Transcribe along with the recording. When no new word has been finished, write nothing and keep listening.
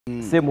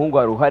Semuhungu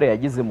hari uruhare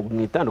yagize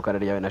mu itandukana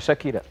ryawe na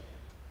Shakira?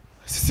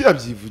 Si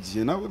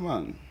yabyivugiye nawe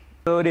man.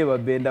 Ureba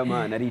Benda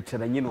man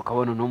aricara nyine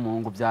ukabona no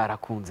muhungu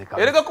byarakunze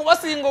kabisa. Erega kuba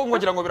singo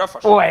ngogira ngo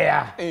birafasha.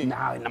 Oya,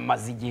 nawe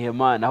namaze igihe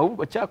man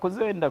ahubwo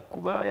cyakoze wenda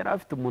kuba yari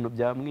afite umuntu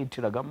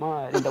byamwiciraga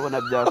mari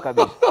ndabona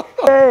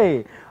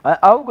byakabije.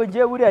 Ahubwo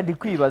ngiye buriya ndi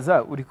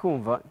kwibaza uri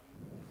kumva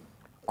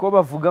ko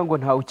bavuga ngo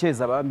nta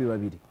ukeza abami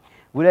babiri.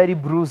 Buriya ari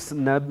Bruce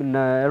na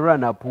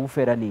run up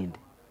ufera ninde?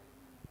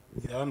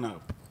 Run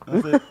up.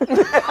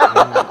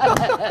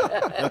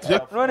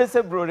 None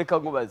se bro reka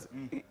ngubaze.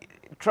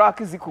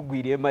 Track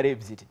zikugwiriye mare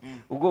ebyiri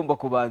ugomba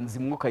kubanza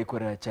imwe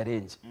ukayikorera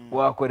challenge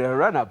wakorera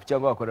run up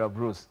cyangwa wakorera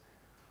Bruce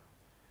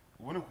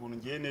ubone ukuntu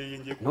ngeneye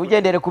ngiye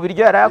ntugendere ku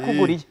biryo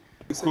yarakuguriye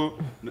ko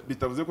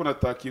bitavuze ko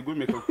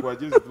natakigomeka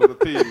kuwageze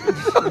tudateye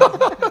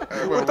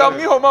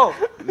utamwihomaho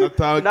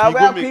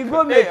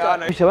natakigomeka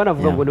bishabana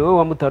avuga ngo niwe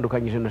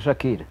wamutandukanyije na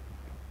Shakira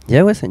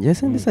yewe se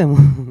ndi semu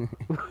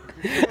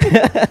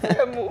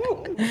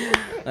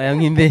aya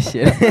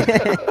mwimbeshe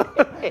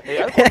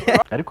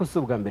ariko si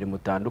ubwa mbere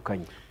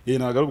mutandukanye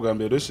ntabwo ari ubwa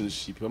mbere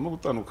relationship bamo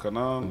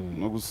gutandukana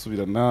no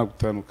gusubirana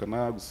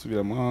gutandukana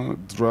gusubiramo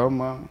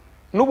drama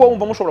nubo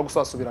wumva mushobora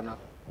gusasubirana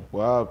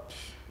wapi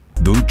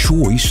The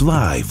Choice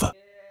Live.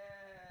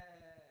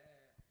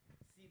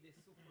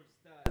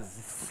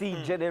 See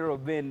General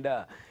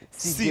Benda,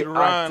 See the run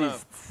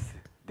artists,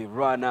 the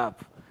run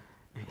up.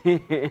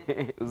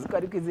 Uziko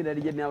ariko izina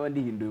rye n'aba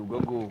ndihinduye ubwo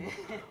ngubwo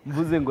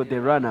mvuze ngo the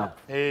run up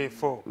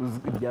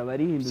byaba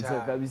rihindutse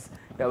kabisa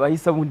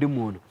yabahisa undi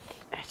muntu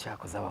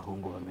cyakoze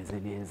abahungu bameze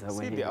neza we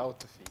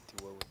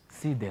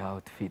see the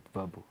outfit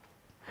babu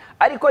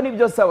ariko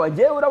nibyo sawa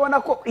ngiye urabona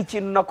ko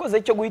ikintu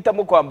nakoze cyo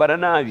guhitamo kwambara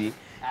nabi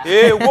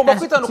ugomba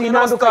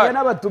kwitandukanya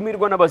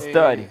n'abatumirwa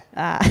n'abastari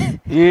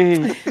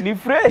ni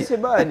fresh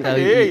bani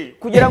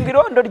kugira ngo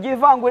irondo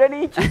ryivangure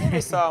n'iki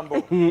ibisambo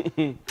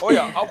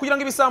oya kugira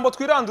ngo ibisambo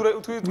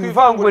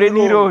twivangure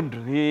n'irondo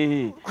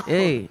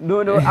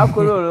none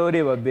akororo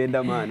reba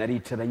Benda man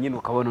aricara nyine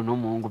ukabona no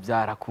muhungu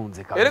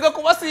byarakunze kabisa erega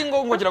kuba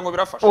singo ngogira ngo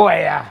birafasha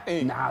oya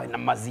nawe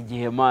namaze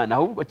igihe man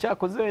ahubwo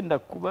cyakoze wenda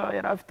kuba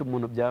yari afite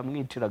umuntu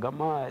byamwiciraga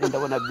mari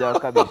ndabona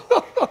byakabije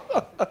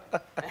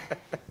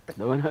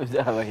ndabona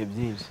byabaye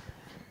byinshi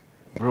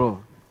bro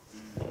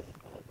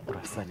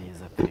urasa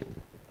neza pe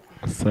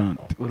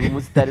asante uri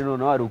umusitari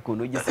none hari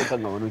ukuntu ugiseka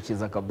nkabona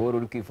ukiza akaboro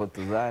uri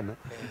kwifotozana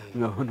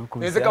nkabona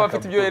ukuntu neze kaba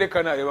afite ibyo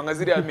yerekana reba nka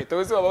ziriya mpeta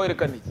wese waba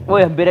werekana iki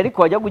oya mbere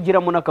ariko wajya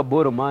kugiramo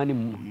n'akaboro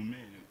mani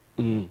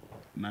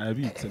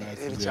nayabitse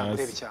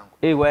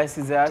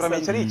wayasize hasi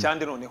turamenye ari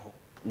icyande noneho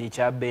ni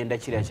icya Benda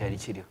kiriya cyari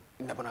kiriho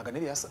nabonaga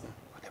niri yasa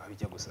ndeba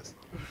bijya gusasa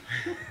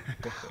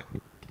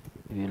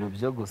ibintu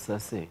byo gusa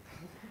se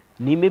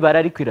ni imibare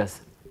ariko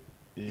irasa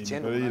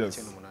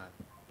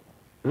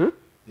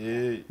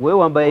wewe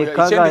wambaye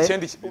kangahe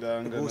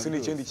ubusi ni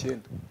 9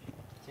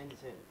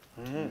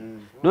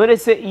 none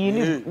se iyi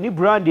ni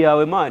brand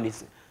yawe mani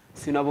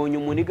sinabonye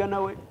umuniga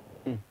nawe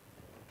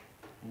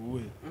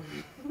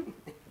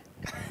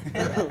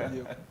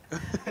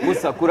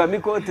gusa kuramo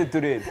ikote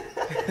turebe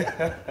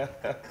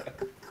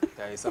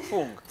yahise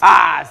afunga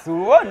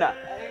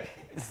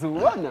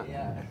subona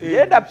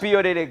yenda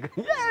piyorerega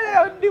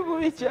ndi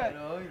bubi cyane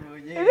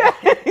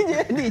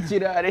ni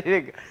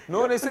ikirarerega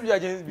none se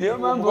byagenze niyo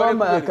mpamvu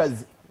wambaye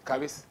akazi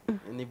kabisa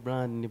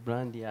ni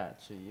brand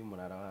yacu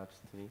y'umurara wacu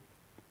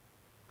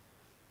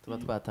tuba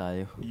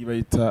twatayeho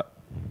yibayita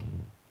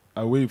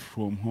away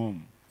from home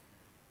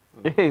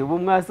ubu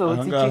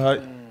mwasohotse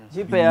iki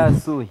jipe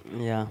yasuye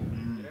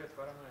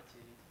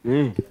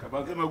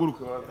kabanze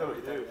maguruka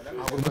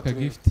aka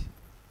gift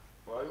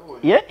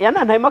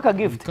yanantayemo aka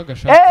gift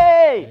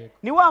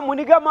ni wa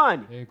muniga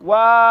mani wa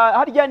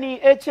harya ni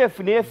HF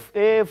ni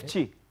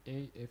FG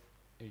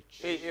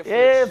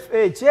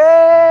FH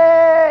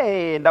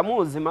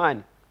ndamuzi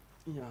mani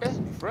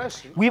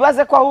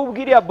wibaze ko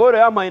ahubwo iriya boro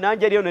yamaye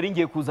nanjye ariyo nari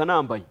ngiye kuza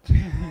nambaye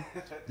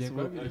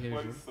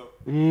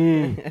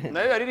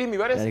nayo yari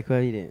imibare ariko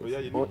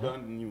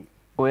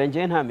oya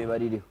njye nta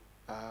mibare iriho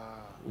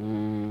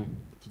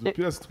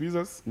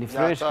ni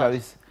fresh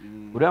kabisa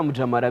uriya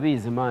mujama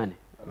arabizi mani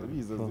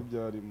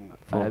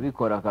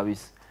arabikora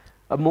kabisa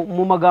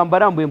mu magambo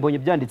arambuye mbonye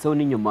byanditseho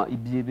n'inyuma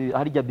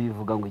harya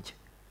bivuga ngo iki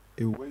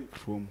away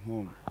from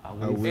home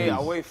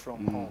away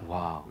from home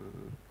wow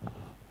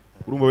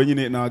urumva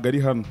wenyine ntago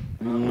ari hano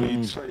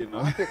yicaye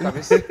nawe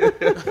kabisa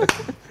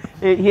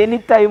He ni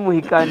time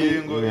hikani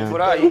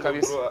furahi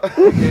kabisa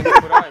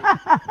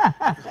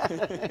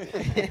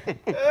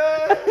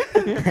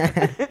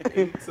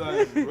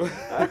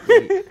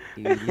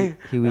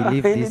he will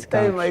leave this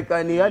time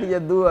hikani harya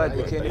duwa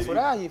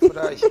furahi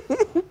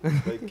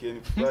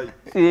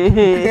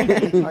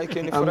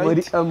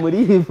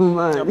amuri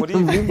man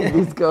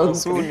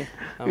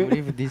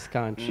leave this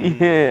country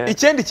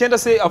icyenda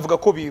se avuga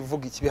ko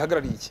bivuga iki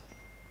bihagarariye iki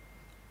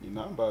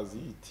inambazi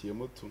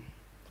yitiyemo tu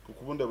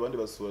kuko ubundi abandi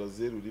basura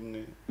 0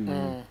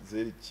 1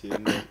 0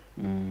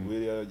 9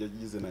 weri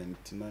yagize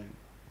 99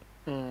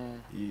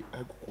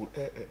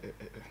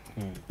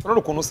 none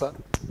ukuntu usa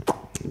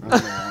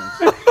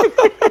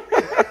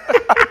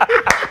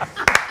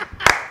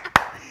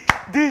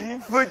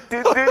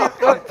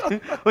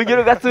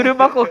ongera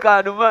ugasubiremo ako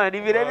kantu man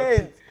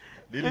ibirenze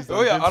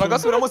oya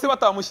aragasubiramo se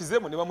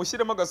batamushyizemo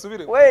nibamushyiremo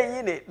agasubire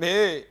wenyine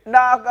ne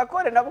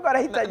nagakore nabwo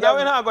arahita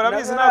nawe ntago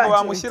arabizi ntago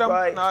bamushyiramo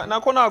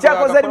nako ntago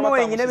cyakoze arimo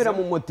wenyine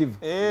biramumotive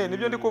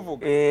nibyo ndi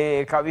kuvuga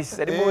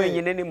kabisa arimo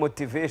wenyine ni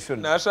motivation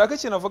nashaka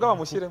ikintu avuga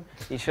bamushyiremo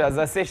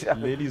ishaza se sha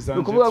Ladies and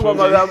nukuvuga ngo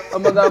gentlemen.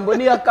 amagambo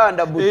ni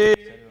yakanda buto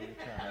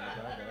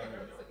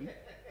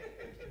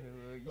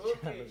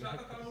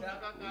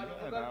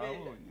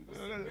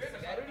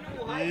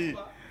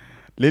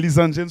Ladies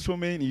and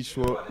gentlemen, it's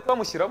your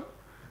bamushyiramo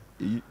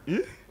Eh?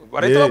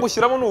 barahita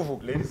bagushyiramo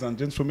n'uvuga Ladies and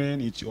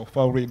gentlemen, it's your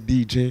favorite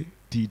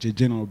DJ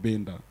General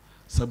Benda.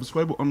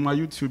 Subscribe on my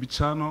YouTube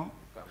channel.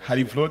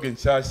 Hari vlog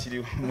nshyashya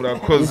iriho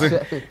murakoze.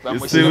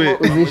 bamushyiramo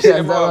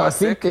uzishaza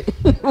abafite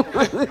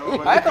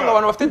ariko ngo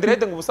abantu bafite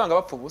dread ngo ubusanga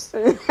bapfa ubusa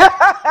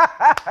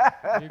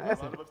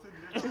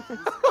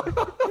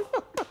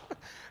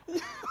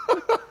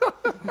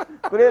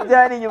kure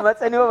byari inyuma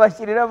se nibo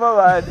bashyiriramo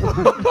abantu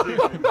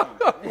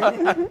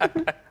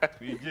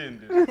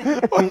Twigendere.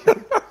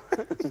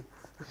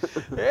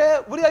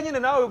 buriya nyine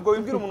nawe ubwo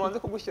wibwira umuntu wanze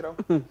kugushyiramo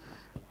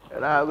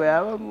ntabwo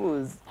yaba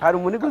muzi hari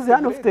umuntu uzi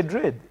hano ufite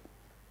dread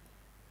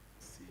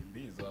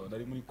Simbizi aba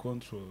ari muri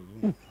control.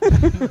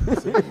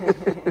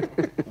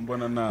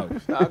 Mbona nawe.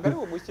 ntabwo ari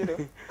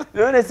bugushyireho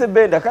none se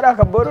Benda kariya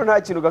kaboro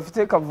nta kintu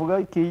gafite kavuga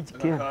iki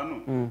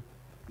Akantu.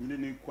 Nyine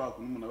ni kwa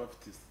kuntu umuntu aba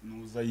afite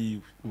nuza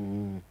yiwe.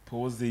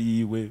 Pose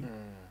yiwe.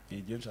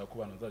 Igihe nshaka ko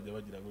abantu bazajya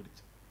bagira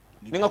gutya.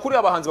 ni nka kuriya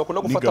abahanzi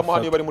bakunda gufatamo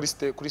hano iyo bari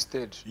kuri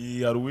stage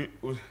Yaruwe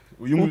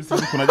uyu munsi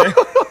kunajya.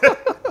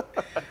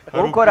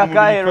 ukora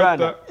kahe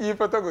rana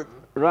yifata gute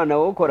rana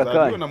wowe ukora kahe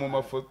Zabibona mu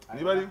mafoto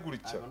niba ari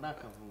gutya.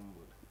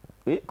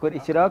 kora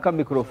ishyiraho aka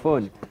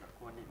mikrofone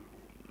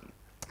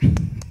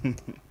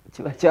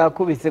kiba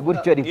cyakubise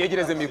gutyo ariko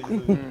yegereze mikoro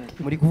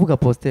muri kuvuga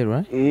poster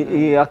right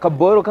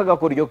akaboro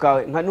k'agakoryo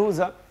kawe nka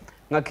ntuza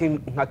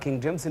nka King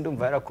James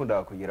ndumva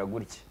yarakundaga kugira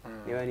gutya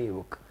niba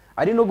nibuka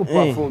ari no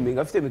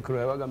guperforminga afite mikoro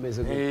yabaga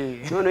ameze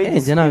gutya noneho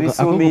nje ntabwo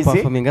ako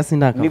performinga ni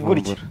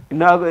sindakavumbura gutya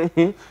ntabwo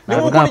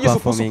niba ukora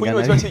igisupusupu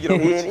nyine kiba kigira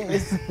gutya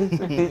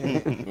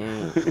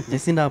nje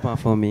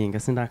sindaperforminga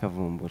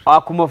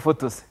sindakavumbura ku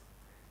mafoto se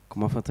ku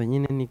mafoto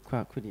nyine ni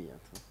kwa kuriya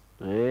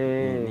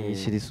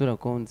nishira isura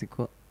ko nzi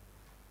ko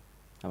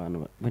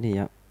abantu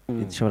buriya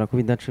bishobora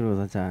kuba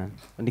idacuruza cyane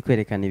ndi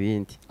kwerekana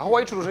ibindi aho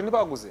wayicuruje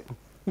ntibaguze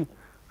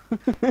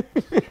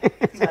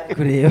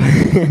kureba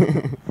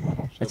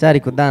acyari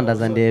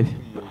kudandaza ndebe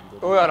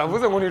oya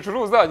aravuze ngo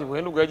nicuruza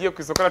nyuma nubwo yagiye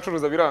ku isoko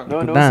aracuruza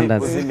biranga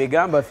noneho uzi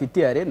imigambi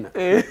afitiye arena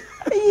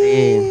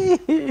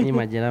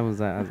nimagera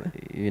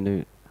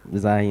ibintu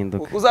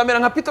bizahinduka uzamera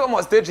nka Peter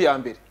mu stage ya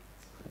mbere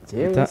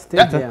jewe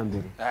stage ya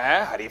mbere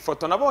hari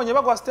ifoto nabonye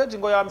bagwa stage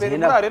ngo ya mbere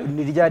muri arena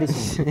ni ryari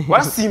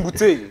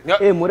warasimbutse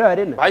muri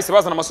arena bahise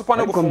bazana amasupane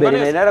yo ariko gufunga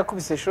mbere neza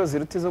narakubise show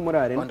ziruti zo muri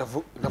arena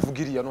ndavuga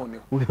iriya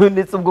noneho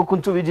ndetse ubwo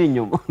kunsubije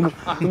inyuma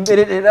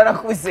mbere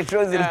narakubise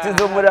show ziruti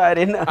zo muri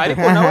arena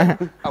ariko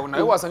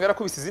nawe wasanga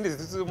yarakubise izindi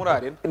ziruti zo muri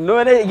arena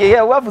none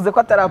wavuze ko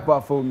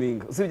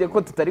ataraperforminga usibye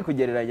ko tutari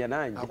kugereranya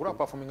nanjye ntabwo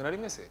uraperforminga na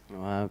rimwe se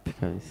wapi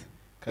kabisa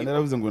Kandi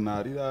yaravuze ngo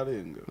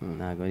narirarenga.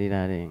 ntabwo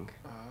rirarenga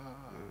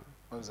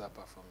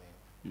uzaperforminga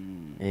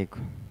yego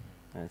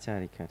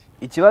aracyari kare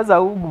ikibazo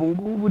ahubwo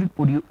ubu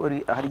ngubu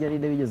uri harya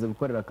ninde bigeze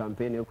gukorera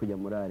campaign yo kujya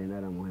muri arena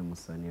aramuhe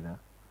musanira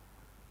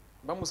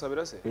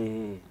bamusabira se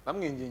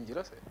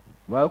bamwingingira se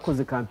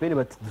bakoze campaign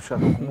bati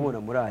dushaka kumubona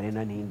muri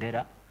arena ni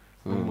ndera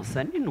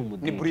umusani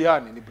ni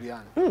Brian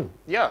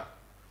ya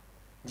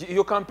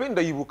iyo campaign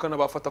ndayibukana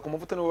bafata ku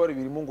mavuta nibo bari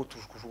birimo ngo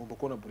tugomba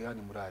kubona Brian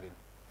muri arena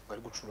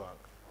bari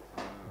gucuranga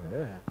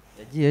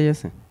yagiyeyo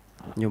se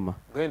nyuma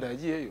genda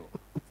yagiyeyo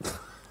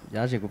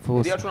yaje gupfa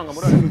ubusa yacuranga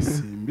muri arena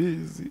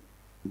Simbizi.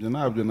 Ibyo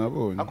ntabyo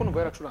nabonye. ako nubwo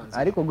yaracuranze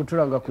ariko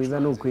gucuranga kwiza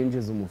ni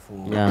ukwinjiza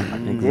umufungo Yeah,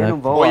 njye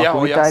numva aho oya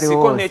wakubita ari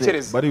siko hose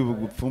ntekereza Bari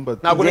bugupfumba.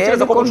 ntabwo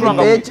ntekereza ko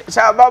gucuranga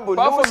babu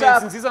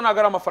performance nziza ntabwo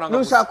ari amafaranga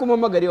gusa nushaka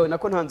umumagariye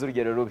nako ntanze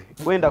urugero rubi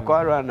wenda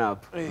kwa run up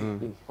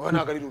oya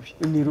ntabwo ari rubi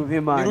ni rubi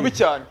mani ni rubi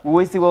cyane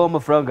wowe si wowe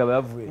amafaranga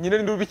bayavuye nyine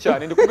ni rubi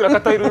cyane ndikubwira ko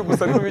atari rubi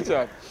gusa ni rubi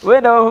cyane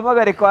wenda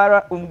bampamagare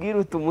kwa umbwire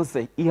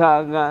utumuse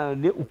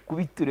ihangane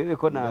ukubite urebe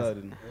ko naza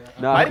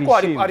ariko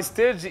hari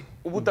stage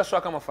ubu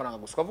udashaka amafaranga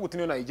gusa ukavuga uti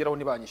niyo nayigeraho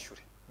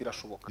ntibanyishyure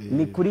birashoboka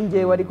ni kuri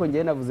njyewe ariko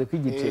njyewe navuze ko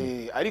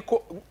igiceri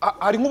ariko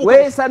hari nk'ubu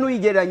wese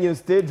nuyigereranya iyo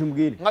stage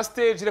umbwire nka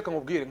stage reka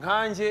nkubwire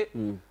nkanjye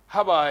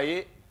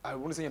habaye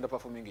ubundi se ngenda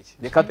performing iki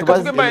reka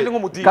tubaze mbaye ndi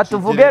nk'umudiji reka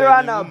tuvuge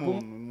run up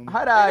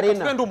hari arena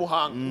tuvuge ndi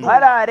umuhanga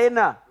hari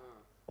arena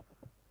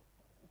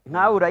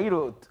nkawe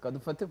urayirota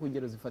kadufate ku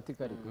ngero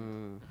zifatika ariko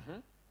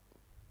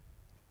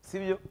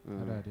sibyo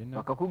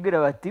bakakubwira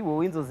bati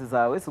wowe inzozi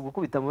zawe si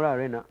ugukubita muri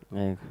arena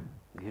yego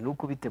ngwino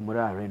ukubite muri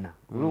arena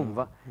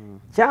urumva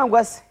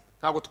cyangwa se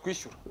ntabwo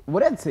twishyura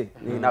uretse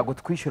ntabwo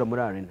twishyura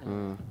muri arena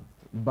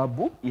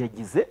babu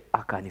yagize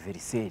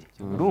akaniveriseri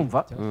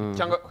urumva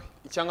cyangwa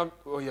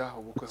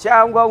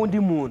cyangwa undi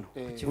muntu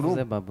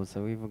uvuze babu se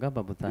wivuga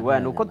babu tani we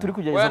nuko turi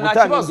kugereza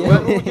gutanga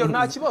ingero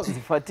nta kibazo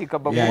zifatika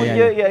babu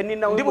ye ni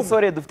nawe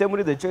musore dufite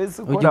muri the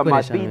choice ukora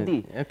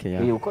amabindi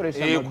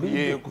ukoresha amabindi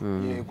yego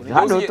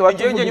hano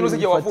tubagiye nyine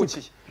uzigiye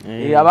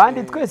wavukiye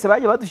abandi twese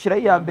baje badushyira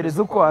iya mbere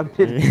zuko wa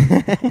mbere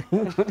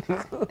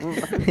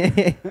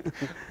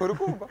uri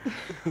kumva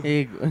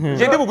yego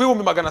ngiye ndi bugwi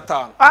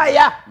 500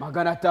 aya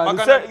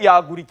 500 se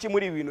yagura iki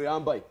muri ibintu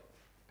yambaye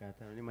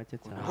ni make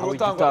cyane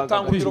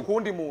urutanga urugero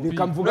kundi muntu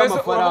bikamvuga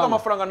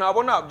amafaranga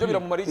ntabona byo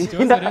biramumara iki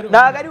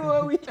ntago ari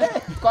wowe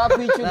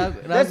twakwishyura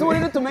mbese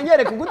uri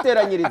tumenyere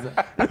kuguteranyiriza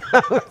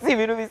si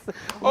ibintu bisa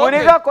muri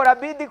gakora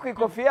bidi ku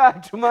ikofi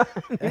yacu man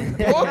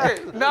okay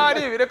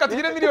nari reka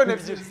tugire miliyoni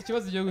 2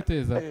 ikibazo ugiye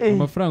guteza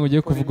amafaranga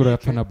ugiye kuvugura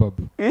yapfa na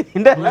babu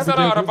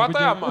ndasara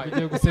arafata yamaye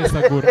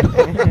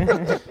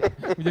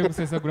ugiye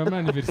gusesagura muri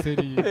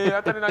anniversary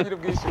atari nangire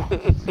bwishyura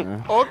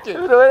okay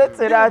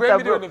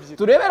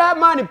turebera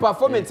mani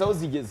performance aho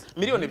zigeze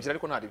miliyoni 2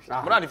 ariko ntari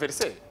muri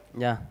anniversary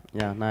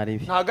ntari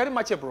ntago ari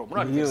make bro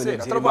muri anniversary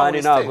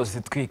atarabane nago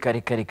zitwika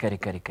reka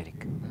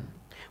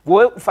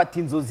wowe ufata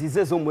inzozi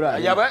ze zo muri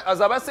arena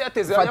azaba se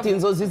yateze ufata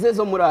inzozi ze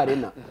zo muri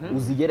arena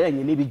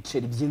uzigereranye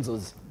n'ibiceri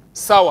by'inzozi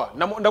sawa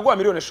ndaguha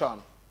miliyoni 5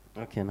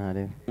 okay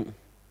ntari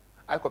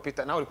ariko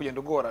Peter nawe uri kugenda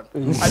ugorana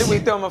ari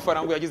guhitamo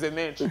amafaranga yagize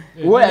menshi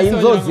wowe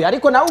inzozi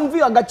ariko nawe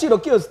umviye agaciro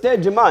k'iyo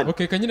stage man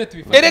okay kanyine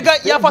tubifata erega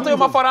yafata ayo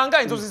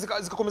mafaranga inzozi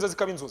zikakomeza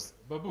zikaba inzozi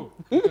babu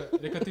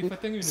reka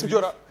tubifate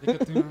nk'ibintu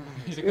reka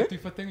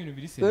tubifate nk'ibintu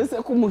biri se ese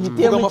ko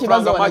umuhitiye mu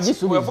kibazo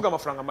bagisubiza uyavuga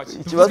amafaranga make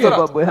ikibazo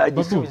babu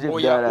yagishubije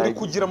byaraye uri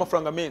kugira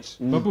amafaranga menshi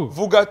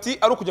vuga ati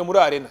ari kujya muri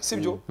arena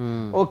sibyo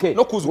okay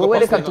no kuzuga wowe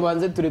reka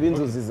tubanze turebe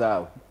inzozi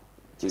zawe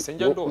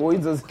kisenja ndo wowe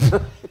inzozi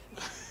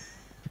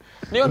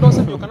niyo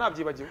ndose byuka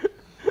nabyibagiwe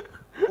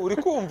uri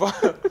kumva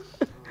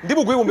ndi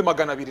bugwi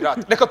 200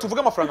 rata reka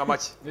tuvuge amafaranga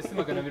make mbese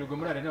 200 ubwo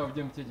muri arena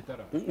wabiye mu kiye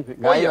gitara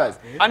oya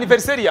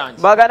anniversary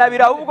yanjye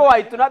 200 ahubwo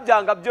wahita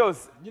unabyanga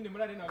byose nyine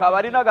muri arena kaba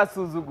ari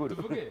n'agasuzuguro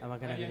tuvuge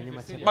 200 ni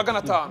make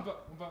 500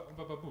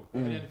 babu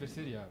ari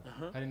anniversary yawe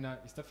hari na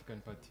East African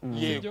Party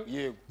yego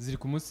ziri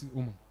ku munsi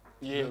umwe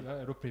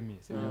ro premier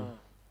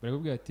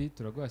barakubwira ati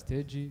turaguha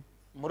stage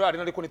muri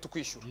arena ariko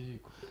nitukwishyura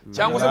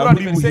cyangwa se muri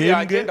anniversary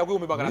yanjye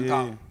ndaguha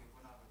 500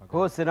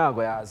 hose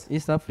nago yaza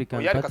East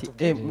African Party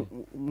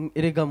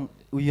erega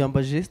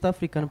uyambaje East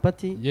African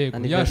Party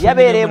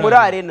yabereye muri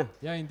arena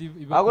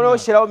ahubwo no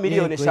shiraho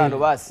miliyoni 5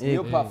 basi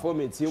niyo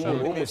performance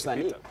y'umuntu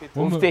w'umusani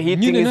ufite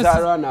hitting za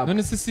run up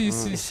none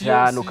si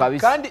shano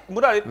kabisa kandi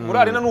muri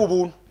arena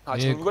n'ubuntu nta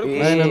kintu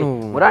bari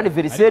muri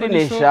anniversary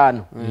ni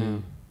 5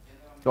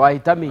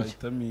 wahitamo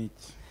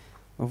iki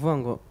uvuga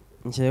ngo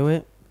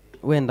njyewe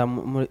wenda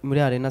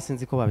muri arena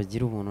sinzi ko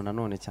babigira ubuntu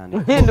nanone cyane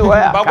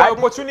bagwaye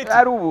opportunity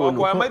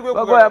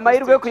bagwaye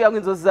amahirwe kugira ngo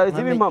inzozi zawe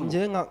zibe impamo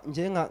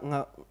njye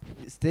nka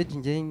stage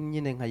njye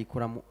nyine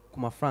nkayikora ku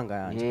mafaranga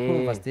yanjye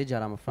kumva stage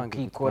hari amafaranga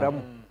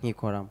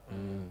nkikoramo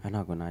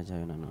ntago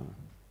najyayo nanone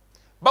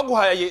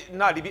baguhaye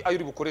naribi ayo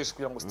uri bukoresha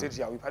kugira ngo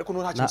stage yawe ariko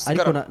nta kintu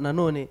usigara ariko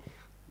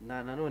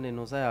nanone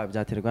nuza yawe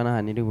byaterwa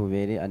n'ahantu iri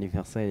bubere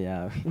anniversary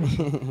yawe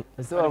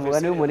ese bavuga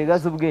niba umuntu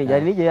igaze ubwenge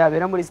hari n'igihe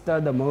yabera muri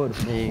stade amahoro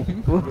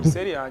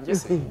anniversary yanjye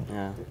se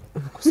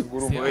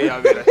kusigura umwe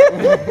yabera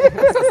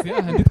si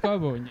ahandi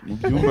twabonye mu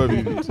byumba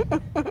bibiri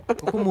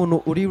kuko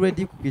umuntu uri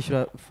ready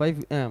kwishyura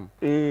 5M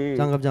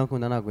cyangwa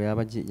byakunda ntago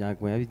yaba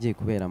yabigiye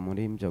kubera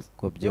muri ibyo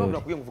byo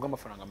nakubwiye ngo uvuga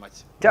amafaranga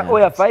make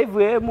oya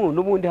 5M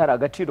n'ubundi hari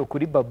agaciro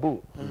kuri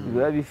babu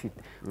biba bifite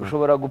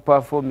ushobora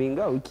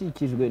guperforminga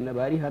ukikijwe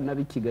n'abari hana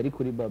b'i Kigali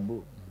kuri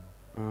babu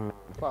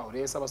kwaho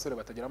rese abasore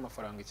batagira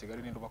amafaranga i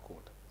Kigali ninde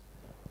ubakunda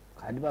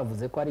kandi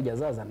bavuze ko ari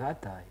azaza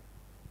ntataye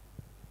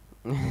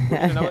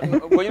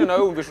ubwo nyine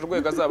nawe wumvisha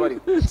urwego azaba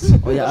ariho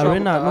oya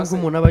arena nubwo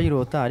umuntu aba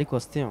yirota ariko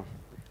still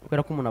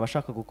kubera ko umuntu aba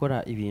ashaka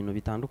gukora ibintu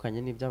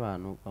bitandukanye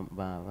n'iby'abantu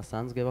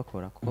basanzwe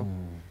bakora kuko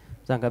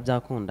byanga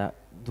byakunda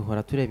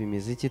duhora tureba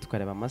imiziki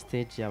tukareba ama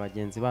stage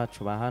y'abagenzi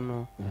bacu ba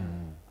hano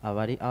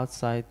abari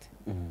outside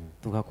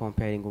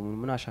tugacomparing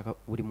umuntu nashaka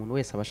buri muntu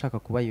wese abashaka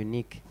kuba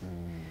unique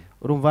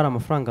urumva ari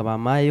amafaranga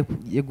bamaye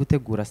yo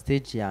gutegura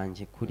stage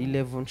yanjye kuri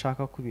level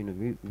nshaka ko ibintu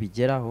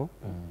bigeraho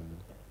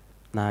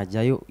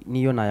najyayo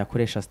niyo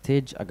nayakoresha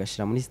stage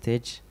agashira muri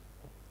stage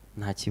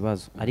nta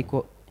kibazo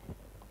ariko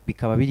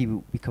bikaba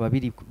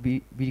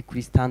biri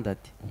kuri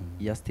standard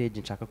ya stage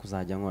nshaka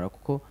kuzajya nkora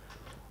kuko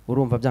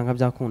urumva byanga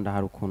byakunda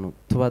hari ukuntu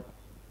tuba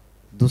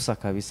dusa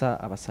kabisa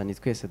abasani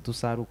twese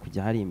dusa ari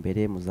ukujya hari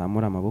imbere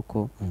muzamura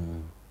amaboko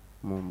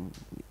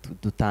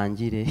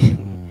dutangire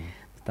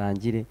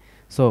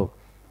so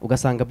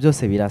ugasanga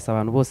byose birasa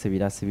abantu bose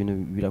birasa ibintu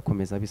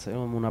birakomeza bisa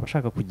umuntu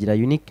abashaka kugira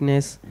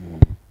uniqueness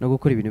no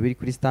gukora ibintu biri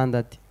kuri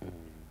standard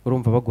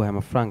urumva baguhaye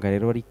amafaranga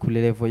rero ari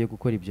kuri level yo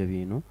gukora ibyo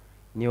bintu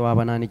niyo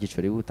waba nta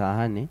n'igiciro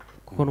utahane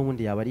kuko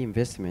n'ubundi yaba ari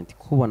investment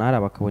kubona hari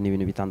abakabona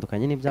ibintu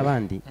bitandukanye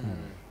n'iby'abandi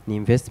ni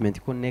investment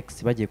ko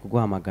next bagiye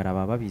kuguhamagara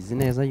baba babizi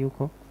neza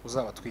yuko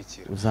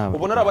uzabatwikira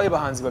ubona ari abaye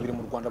bahanzi babiri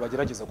mu Rwanda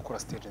bagerageza gukora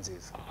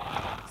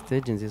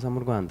stage nziza mu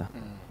Rwanda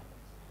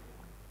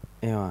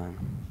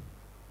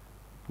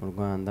mu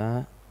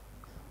Rwanda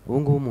ubu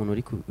ngubu umuntu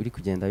uri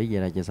kugenda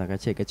bigerageza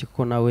gake gake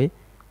kuko nawe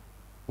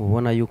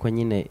ubona yuko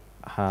nyine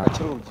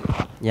akiri urugero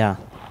ya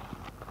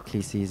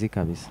kisizi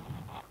kabisa.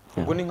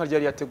 ubwo ni nka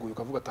ryari yateguye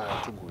ukavuga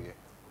atayateguye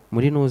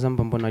Muri nuza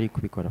mbona ari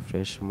kubikora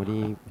fresh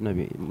muri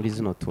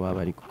zino tuwa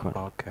bari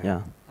gukora.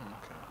 Ya.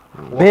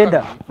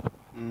 Benda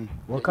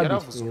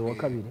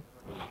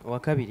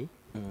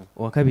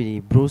wa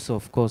kabiri Bruce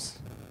of course.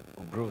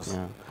 Bruce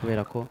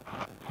kubera ko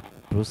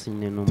Bruce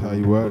nyine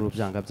n'umuntu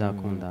byanga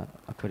byakunda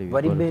akora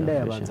ibikora. Bari Benda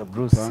yabanza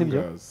Bruce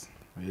sibyo?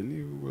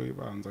 Ni we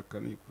banza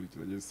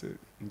kanikurikira gese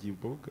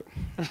ngimboga.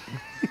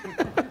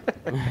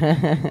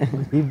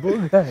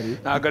 Imboga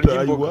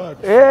ntagarya imboga.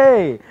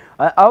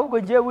 Ahubwo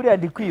ngiye buriya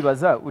ndi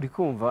kwibaza uri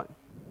kumva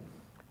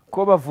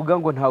ko bavuga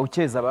ngo nta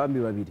ukeza abami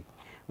babiri.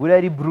 Buriya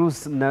ari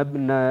Bruce na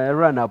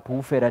run up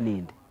ufera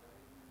ninde?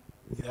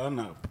 Run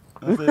up.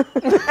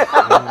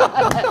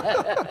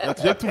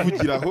 Tujya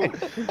tuvugiraho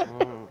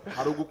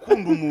hari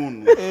ugukunda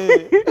umuntu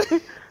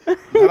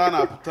run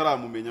up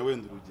utaramumenya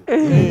wenda urugero.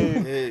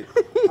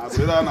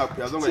 Run up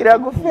yazonga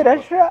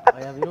kiragufera sha.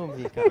 Aya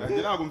birumvikana.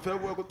 Ntabwo mfera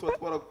kuvuga ko tuba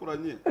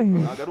twarakuranye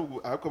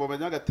ariko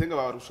babanyagatenga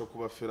barusha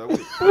kubafera we.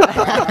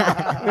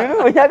 Ni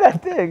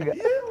umunyagatenga.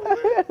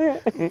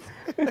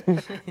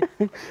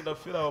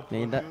 Ndafera wa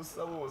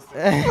producer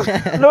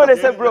bose.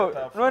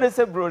 None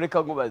se bro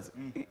reka ngubaze.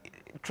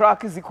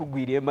 Track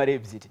zikugwiriye mare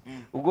ebyiri.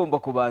 Ugomba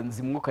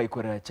kubanza imwe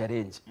ukayikorera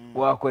challenge.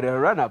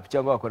 Wakorera run up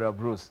cyangwa wakorera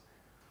Bruce?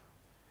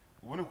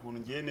 Ubone ukuntu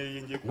ngiye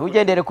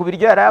Ntugendere ku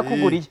biryo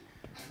yarakuguriye.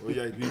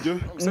 Oya ibiryo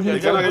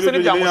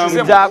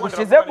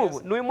byagushizemo ubu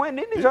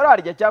ni nijoro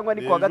harya cyangwa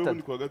ni kwa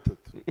gatatu?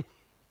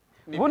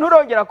 Ubu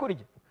nturongera kurya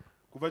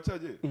kuva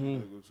cyaje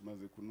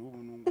tumaze kunubu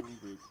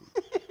nungumbuye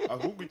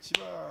ahubwo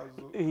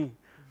ikibazo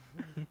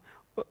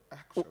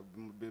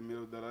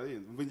bemero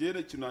dararenze umva ngiye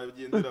ikintu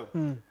nagenderaho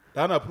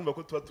dana apumba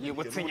ko tuba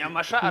yibutse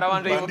inyamasha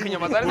arabanje yibuka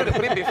inyama zari ziri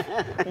kuri bifu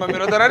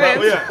ngomero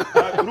dararenze oya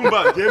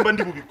urumva ngemba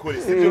ndi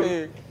bubikore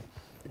sibyo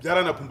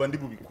ibyarana pumba ndi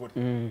bubikore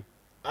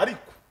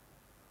ariko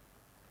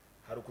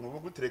hari ukuntu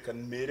uvuga utereka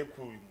mere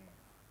ku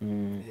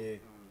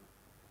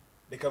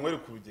reka ngwere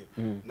ku rugero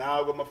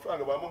ntabwo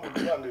amafaranga bama mu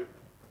cyane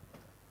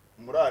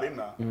muri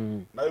arena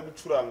nayo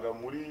gucuranga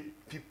muri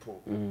people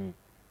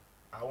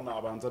aho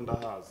nabanza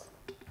ndahaza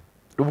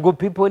ubwo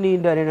people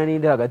ni arena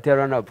ni hagati ya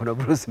run up na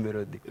Bruce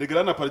Melody reka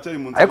run up cyari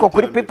mu nzira ariko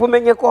kuri people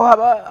umenye ko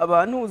haba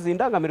abantu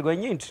uzindangamirwa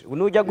nyinshi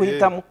unujya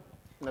guhitamo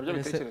nabyo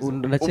bitekerezo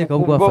ndakeka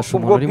ubwo afasha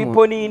umuntu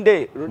uri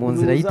mu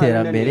nzira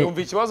y'iterambere.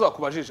 Yumva ikibazo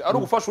akubajije ari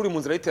ugufasha uri mu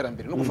nzira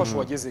y'iterambere no gufasha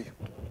uwagezeyo.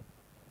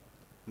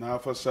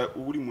 Nafasha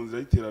uri mu nzira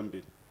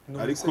y'iterambere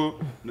ariko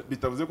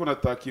bitavuze ko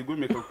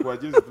natakigomeka ku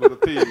wageze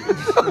turateye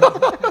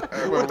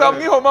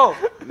utamwihomaho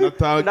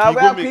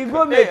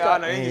natakigomeka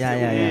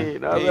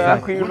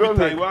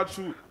nakwigomeka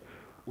iwacu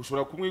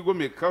ushobora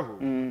kumwigomekaho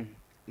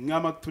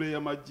nk'amature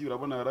y'amagi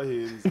urabona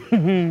yarahenze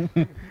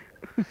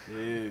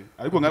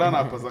ariko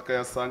ngaranapaza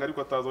akayasanga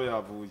ariko atazo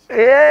yavuye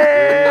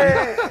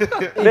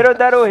rero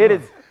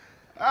darohereza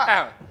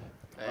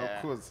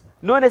akoze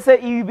none se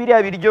ibi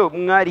biriya biryo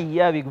mwari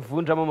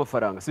yabivunjamo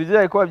amafaranga si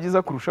byo ko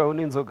byiza kurushaho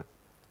n'inzoga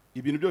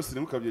ibintu byose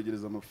rimwe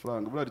ukabyegereza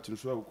amafaranga buriya ikintu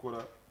ushobora gukora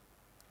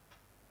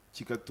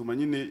kigatuma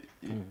nyine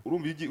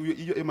urumva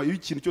iyo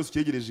ikintu cyose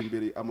cyegereje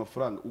imbere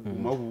amafaranga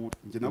ugumaho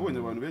njye nabonye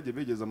abantu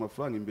begeza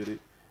amafaranga imbere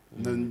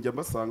njya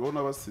mbasangaho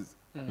n'abasize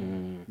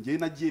njye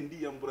nagiye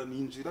ndiyambura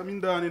ninjiramo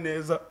indani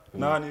neza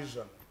nta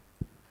n'ijana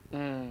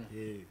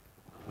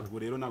ubwo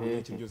rero ntabwo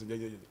ikintu cyose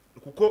njya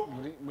kuko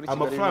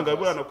amafaranga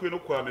buriya nakuye no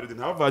kwa Melody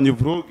ntavanye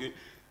vlog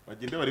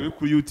bagende barebe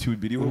kuri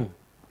YouTube iriho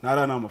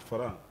ntara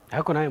n'amafaranga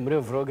ariko nawe muri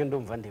vlog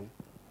ndumva ndimo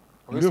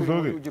muri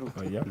vlog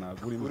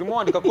urimo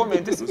wandika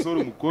comment se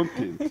sore mu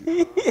content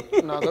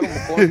ntago ari mu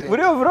content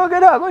muri vlog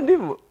ntago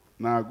ndimo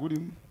ntago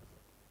urimo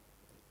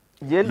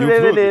genda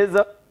urebe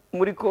neza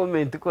muri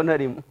comment ko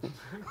ntarimo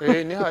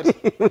ni hari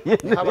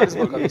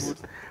ntabarizwa kabisa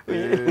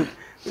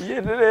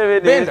genda urebe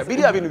neza Benda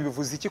biriya bintu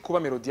bivuze iki kuba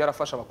Melody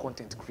yarafasha aba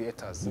content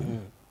creators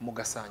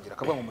mugasangira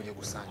akavuga ngo mugiye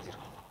gusangira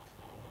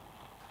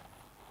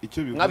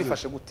icyo bivuze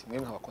mwabifashe gute mwe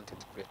nk'aba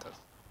content creators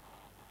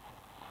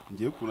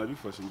ngiye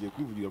kunabifashe ngiye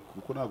kwivugira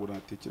kuko ntago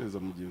natekereza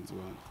mugenzi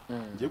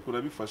wanjye ngiye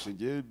kunabifashe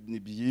ngiye ni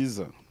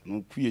byiza ni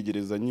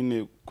ukwiyegereza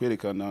nyine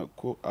kwerekana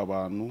ko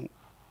abantu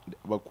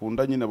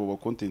bakunda nyine abo ba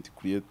content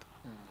creator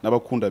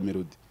n'abakunda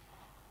Melody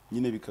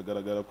nyine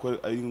bikagaragara ko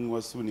ari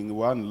nk'wasuning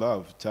one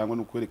love cyangwa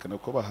no kwerekana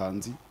ko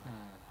abahanzi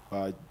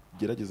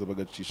bagerageza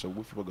bagacisha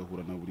bugufi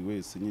bagahura na buri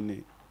wese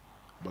nyine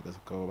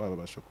bagakaba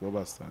babasha kuba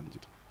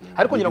basangira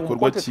ariko ngira ngo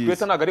content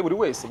creator ntago ari buri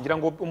wese ngira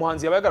ngo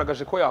umuhanzi yaba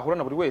yagaragaje ko yahura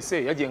na buri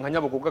wese yagiye nka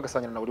Nyabugogo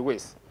agasangira na buri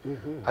wese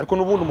ariko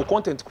n'ubundi mu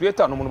content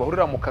creator ni umuntu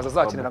bahurira mu kazi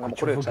azakenera ngo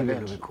amukorere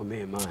challenge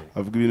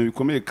avuga ibintu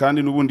bikomeye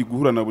kandi n'ubundi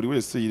guhura na buri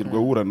wese yirirwa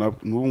ahura nabo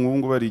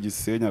n'ubu bari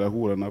igisenya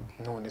arahura nabo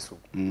none se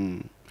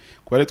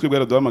kwa rero twebwe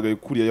yaraduhamagaye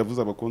kuriya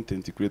yavuze aba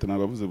content creator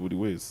ntabwo avuze buri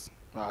wese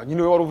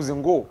nyine we waruvuze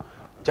ngo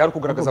cyari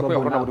kugaragaza ko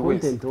yahura na buri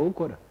wese content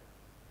ukora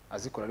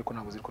azikora ariko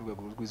ntabwo ziri ku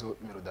rwego rw'izo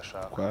Melody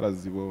ashaka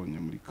twarazibonye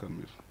muri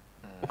kamera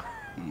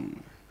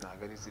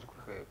ntabwo ari ziri ku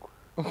rwego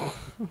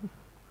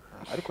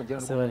ariko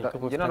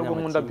njye nubwo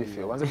nkunda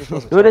bife wanze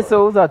ikibazo none se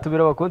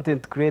uzatumira aba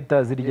content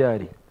creators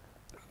ryari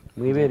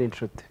mwibere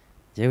inshuti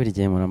jewe buri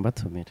gihe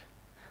murambatumira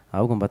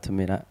ahubwo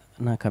mbatumira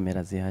nta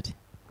kamera zihari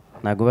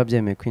ntabwo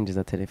babyemeye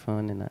kwinjiza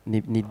telefone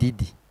ni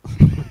Didi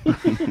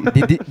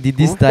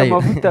Didi style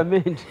amavuta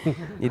menshi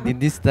ni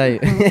Didi style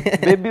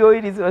baby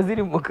oil ziba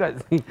ziri mu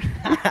kazi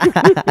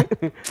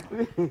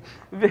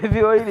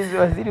baby oil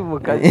ziba ziri mu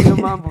kazi niyo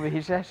mpamvu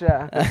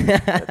bihishasha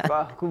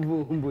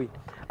twakuvumbuye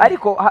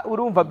ariko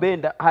urumva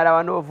Benda hari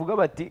abantu bavuga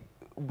bati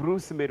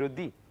Bruce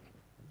Melody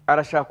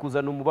arashaka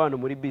kuzana umubano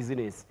muri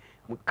business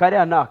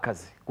kariya ni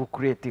akazi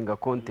gucreatinga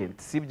content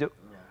sibyo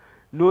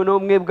noneho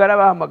mwebwe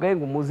arabahamagaye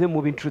ngo muze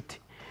mu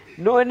b'inshuti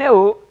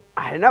noneho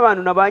hari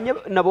n'abantu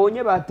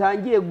nabonye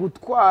batangiye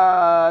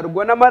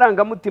gutwarwa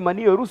n'amarangamutima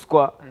n'iyo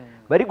ruswa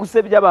bari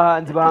gusebya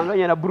abahanzi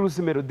bahanganye na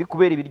Bruce Melody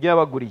kubera ibiryo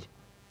yabaguriye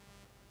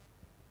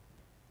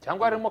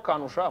cyangwa harimo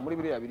kanusha muri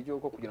biriya biryo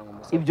uko kugira ngo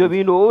musabe ibyo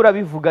bintu wowe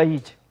urabivuga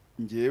iki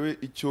ngewe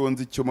icyo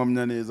nzi cyo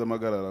mamya neza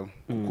amagarara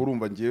kuko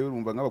urumva ngewe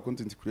urumva nk'aba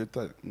content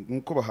creator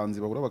nkuko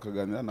bahanzi bahura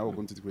bakaganira nabo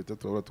content creator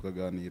turabura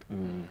tukaganira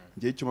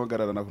ngewe icyo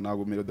magarara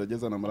ntabwo Melody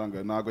agezana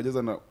amaranga ntabwo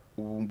agezana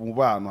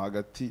umubano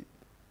hagati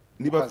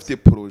niba afite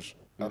projet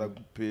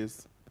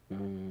aragupesa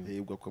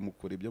yebwa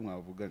kwamukora ibyo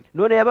mwavuganye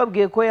none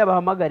yababwiye ko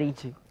yabahamagariye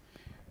iki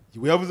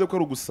yavuze ko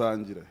ari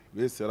ugusangira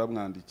wese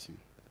yaramwandikiye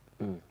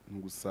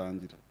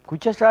gusangira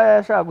kuki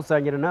ashaka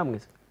gusangira namwe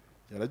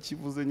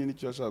yarakivuze nyine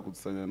icyo yashaka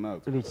gusangira nawe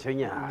nicyo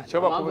nya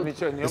icyo bakuvuze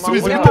icyo niyo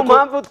niyo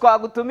mpamvu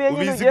twagutumiye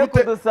nyine ugiye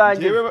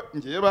kudusangira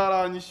ngewe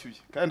baranyishyuye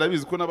kandi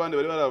ndabizi ko n'abandi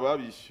bari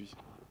barabishyuye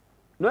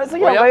none se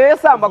yabaye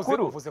si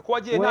amakuru uvuze ko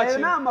wagiye nta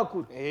kintu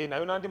amakuru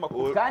nayo nandi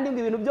makuru kandi ngo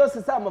ibintu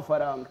byose si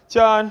amafaranga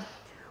cyane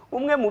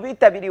umwe mu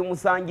bitabiriye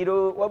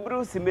umusangiro wa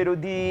Bruce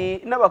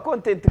Melody n'aba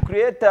content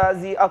creators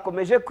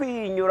akomeje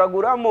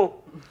kwinyuraguramo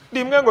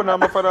rimwe ngo ni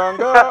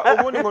amafaranga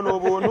ubundi ngo ni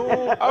ubuntu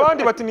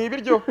abandi bati ni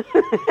ibiryo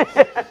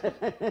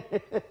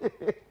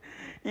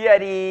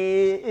yari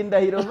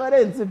Indahiro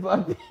Valence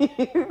papi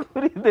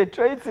kuri The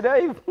Choice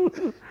Live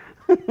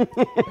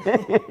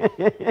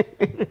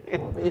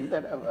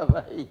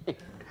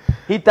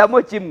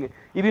hitamo kimwe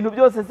ibintu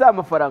byose si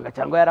amafaranga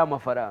cyangwa yari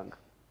amafaranga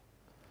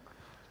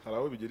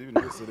haraho bigira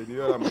ibintu byose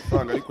niyo yari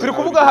amafaranga ariko turi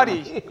kuvuga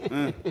hariya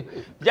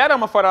byari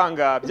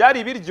amafaranga byari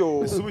ibiryo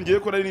ubu ngiye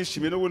ko nari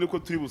nishimiye n'ubundi ko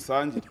turi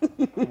busangire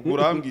ubwo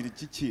urambwira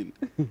iki kintu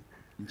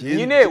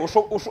nyine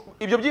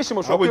ibyo byishimo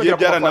ushobora kwiyongera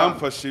ku mafaranga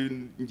byaranamfashe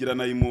ngira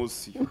na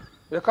emotion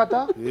reka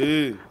ta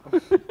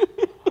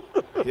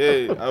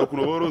aho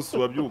kuno borose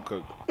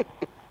wabyukaga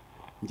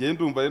ngiye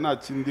ndumva ari nta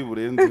kindi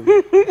burenze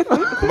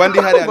kuba ndi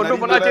hariya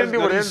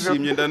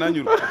narishimye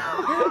ndananyurwa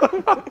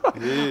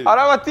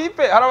hari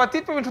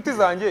abatipe b'inshuti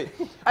zanjye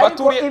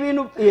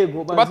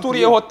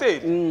baturiye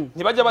hoteli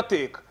ntibajya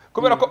bateka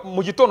kubera ko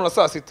mu gitondo na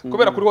saa sita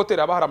kubera kuri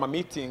hoteli haba hari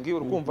amamitingi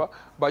urukumva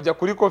bajya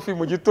kuri kofi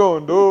mu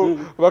gitondo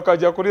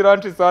bakajya kuri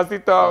lunch saa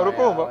sita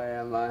urukumva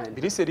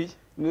biri seriye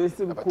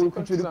mwese kuko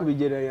uri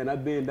kubigereranya na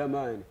Benda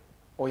mani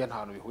oya nta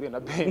hantu bihuriye na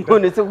Benda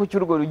none se kuki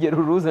urwo rugero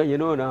ruzanye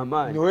none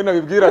amani ni wowe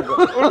nabibwiraga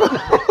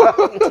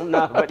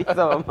ntabwo ari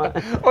saba mani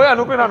oya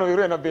nuko nta hantu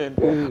bihuriye na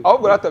Benda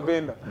ahubwo rata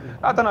Benda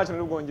rata nta kintu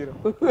n'ubwongera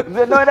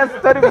none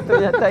sitari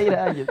bitumye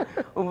atayirangiza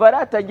umva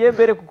rata ngiye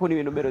mbere kuko ni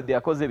ibintu Melody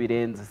yakoze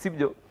birenze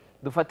sibyo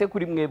dufate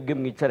kuri mwebwe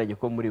mwicaranye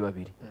ko muri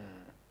babiri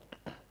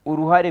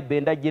uruhare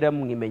Benda agira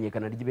mu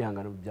imenyekana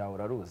ry'ibihangano byawe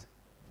uraruzi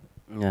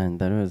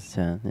ndaruzi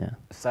cyane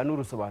sa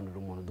n'urusobanura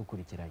umuntu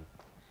dukurikiranye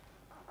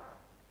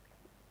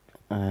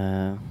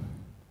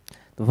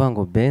tuvuga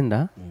ngo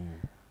Benda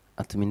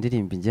atuma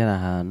indirimbo igera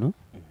ahantu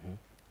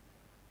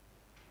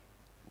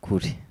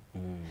kure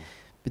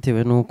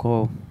bitewe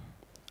n'uko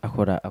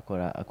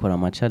akora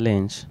ama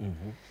challenge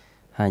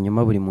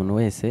hanyuma buri muntu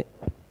wese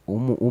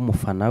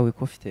umufana we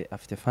ko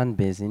afite fan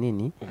base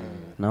nini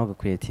nawe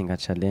agakreatinga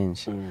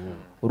challenge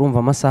urumva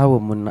amasaha uwo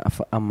muntu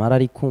amara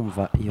ari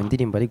kumva iyo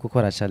ndirimbo ari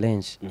gukora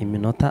challenge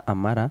iminota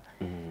amara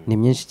ni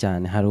myinshi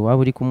cyane hari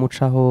uwaba uri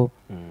kumucaho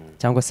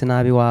cyangwa se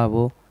nabi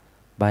wabo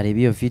bareba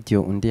iyo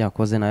video undi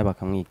yakoze nawe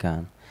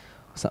bakamwigana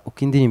uko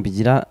indirimbo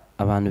igira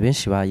abantu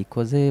benshi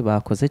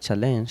bakoze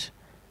challenge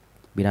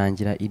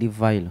birangira iri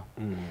viral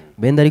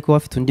Benda ariko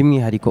bafite undi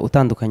mwihariko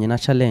utandukanye na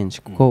challenge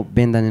kuko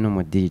Benda ni no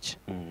mu DJ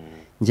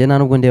nje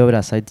nubwo ndeba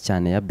bira side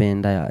cyane ya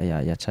Benda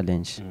ya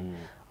challenge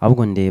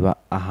ahubwo ndeba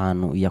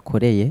ahantu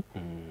yakoreye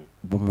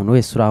umuntu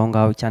wese uri aho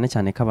ngaho cyane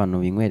cyane ko abantu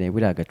binywereye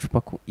buri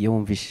agacupa iyo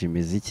wumvishije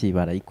imiziki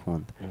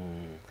barayikunda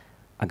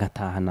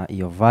agatahana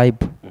iyo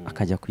vibe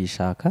akajya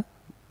kuyishaka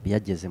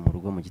biyageze mu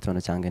rugo mu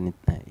gitondo cyangwa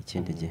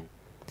ikindi gihe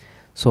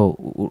so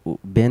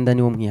Benda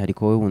niwo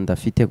mwihariko we wundi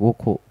afite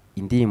kuko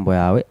indirimbo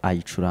yawe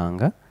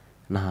ayicuranga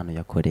n'ahantu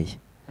yakoreye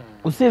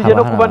usibye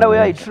no kuba nawe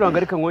yayicuranga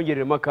ariko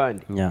nkongereremo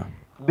kandi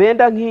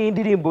Benda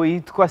nk'indirimbo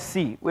yitwa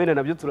Si wenda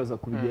nabyo turaza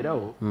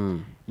kubigeraho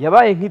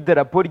yabaye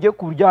nk'idarapo rye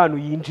ku buryo ahantu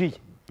yinjiye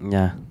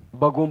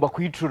bagomba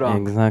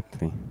kuyicuranga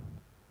exactly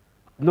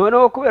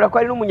noneho kubera ko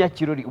ari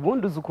n'umunyakirori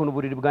ubundi uzi ukuntu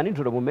uburiri bwa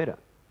nijoro bumera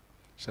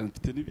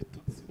mfite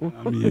n'ibitotsi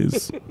mwami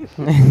Yesu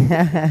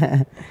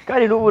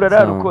kandi n'ubu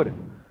urararukora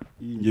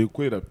ngiye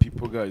gukorera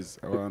people guys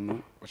abantu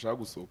bashaka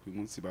gusohoka uyu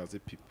munsi baze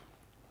people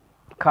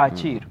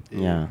Kacyiru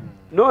Yeah.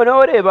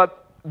 noneho reba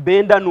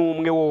Benda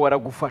n'umwe wowe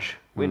waragufasha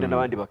wenda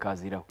n'abandi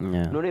bakaziraho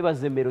Yeah. none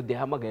baze Melody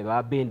hamagaye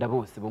ba Benda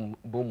bose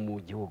bo mu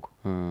gihugu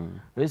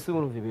wese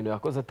urumva ibintu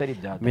yakoze atari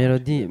bya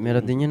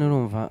Melody nyine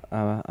urumva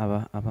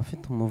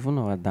abafite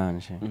umuvuno wa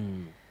danje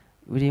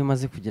uri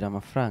umaze kugira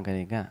amafaranga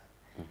rega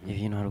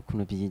ibintu hari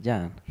ukuntu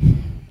byijyana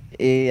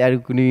hari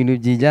ukuntu ibintu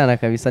byijyana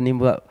kabisa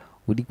nimba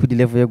uri kuri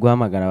level yo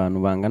guhamagara abantu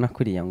bangana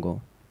kuriya ngo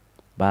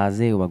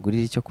baze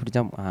ubagurire icyo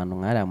kurya ahantu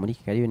nk'ariya muri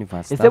Kigali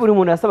University. Ese buri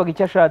muntu yasabaga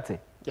icyo ashatse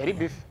yari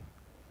beef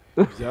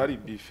byari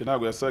beef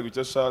ntabwo yasaga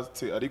icyo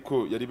ashatse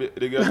ariko yari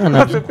rega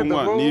yaje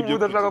kunywa n'ibyo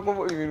udashaka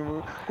ko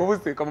ibintu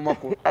kubuseka mu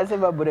makuru. ase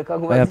babureka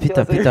Oya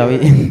nkubaza Peter we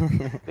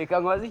reka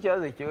nkubaza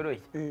ikibazo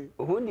cyoroshye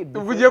ubundi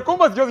uvugiye ko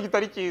mbaza ikibazo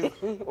kitari cyiza.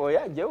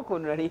 oya njyewe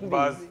ukuntu nari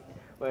mbizi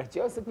oya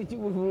cyose kuki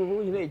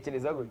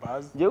unekereza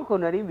gutya njyewe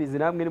ukuntu nari mbizi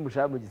namwe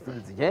nimushaka mu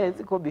gisubizo njyewe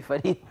nzi ko beef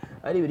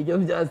ari ibiryo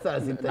bya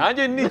saa sita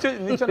nanjye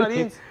nicyo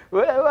narinzi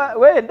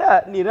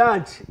wenda ni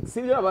lunch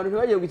sibyo abantu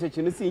ntibagiye ngo icyo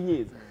kintu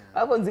sinkiza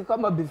ariko nzi ko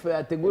amabife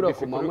yategura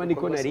ku manywa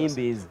niko nari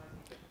mbizi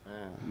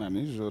na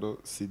nijoro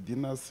si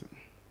dinner se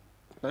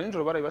na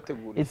nijoro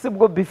barabibategura. ese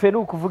ubwo bife ni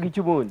ukuvuga iki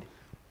ubundi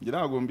ngira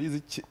ntabwo mbizi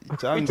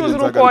icyozi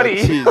nuko wari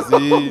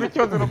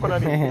icyozi nuko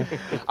nari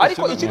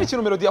ariko ikindi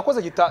kintu Melody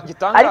yakoze gitangaje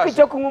ariko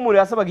icyo kunywa umuntu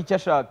yasabaga icyo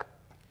ashaka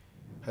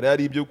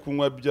hari ibyo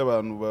kunywa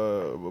by'abantu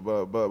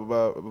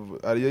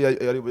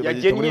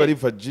muri bari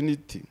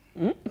virginity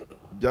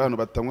by'abantu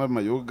batanywa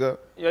amayoga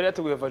yari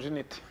yateguye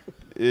virginity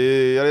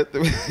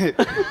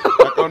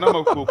akabona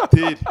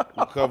amakokuteri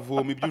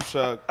ukavoma ibyo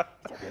ushaka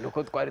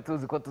nuko twari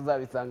tuzi ko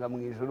tuzabisanga mu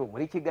ijuru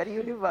muri Kigali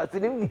University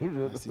ni mu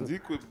ijuru sinzi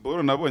ko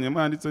boro nabonye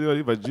manditse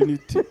ari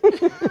virginity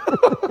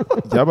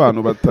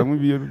by'abantu batanywa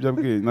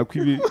ibiyobyabwenge nako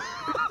ibi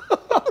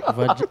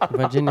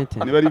virginity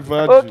niba ari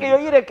virgin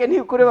okay yireke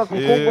ntikureba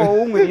kuko ngo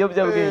unywe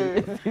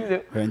ibiyobyabwenge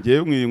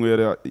ngewe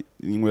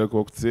mwinywera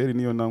cocktail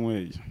niyo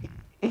nanyweye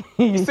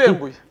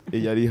isembuye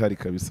yari ihari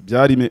kabisa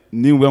byari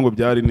nimba ngo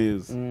byari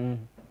neza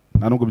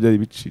nta nubwo byari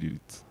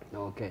biciriritse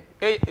okay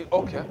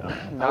okay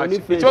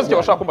ikibazo cyo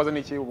bashaka kumbaza ni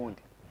iki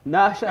ubundi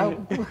nashaka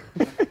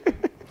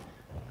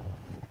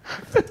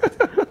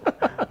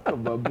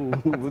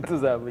babu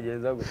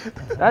tuzamugeza gute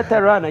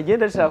atarana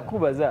agenda ashaka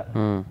kubaza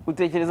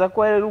utekereza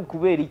ko ari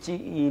ukubera iki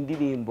iyi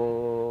ndirimbo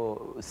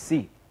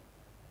si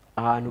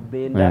ahantu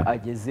Benda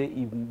ageze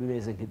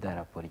imeze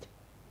nk'idarapo rye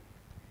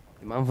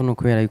impamvu ni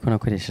ukubera yuko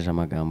nakoresheje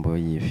amagambo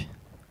y'ibi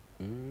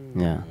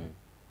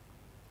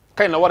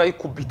kandi nawe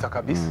arayikubita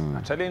kabisa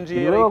challenge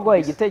ye rero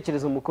waguhaye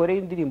igitekerezo mukore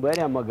indirimbo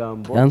yari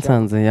amagambo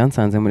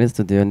yansanze muri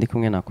studio ndi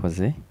kumwe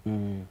nakoze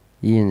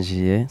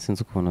yinjiye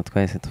sinzi ukuntu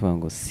twahise tuvuga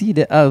ngo see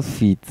the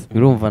outfit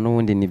urumva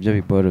n'ubundi nibyo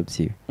biboro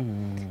byiwe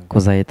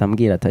kuzahita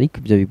ambwira ati ariko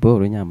ibyo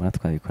biboro nyamara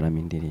twabikoramo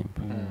indirimbo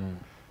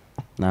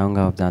naho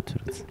ngaho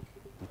byaturutse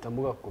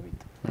utamuga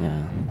kubita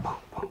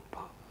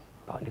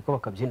niko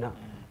bakabyina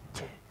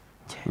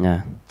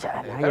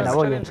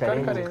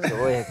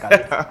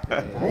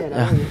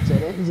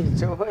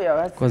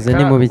koze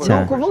ni mubi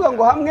cyane kuvuga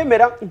ngo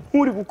hamwemera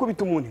nk'uri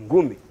gukubita umuntu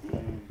ingumi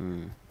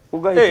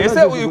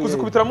ese uyu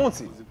kuzikubitira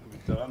munsi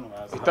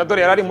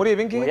Pitadore yarari muri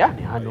ibi ngibi ni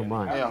hano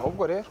mana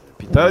ahubwo rero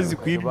Pitazi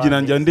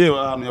kwibyina njya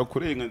ndeba ahantu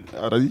yakoreye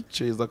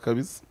arayiceza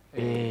kabisa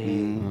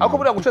ako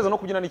buriya guceza no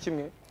kubyina ni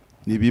kimwe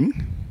ni bimwe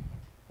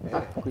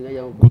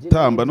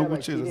gutamba no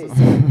guceza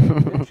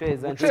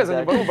guceza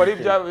nyuma numva ari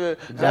bya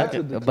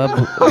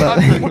babu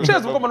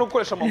guceza ugomba no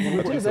gukoresha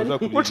amaguru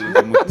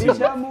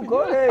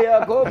nishamugore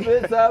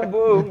yakopesa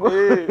bongo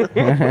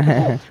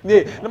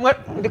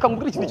reka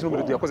mbwira ikindi kintu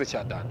Melody yakoze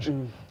cya danje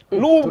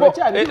nubwo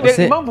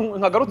impamvu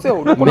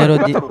nkagarutseho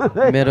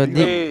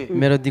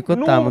Melody ko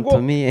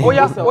tamutumiye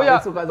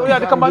oya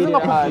reka mbanze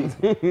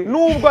nkakubwira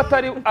nubwo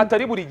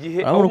atari buri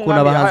gihe aho ukuntu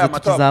abahanzi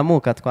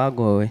tukizamuka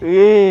twagowe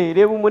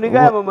reba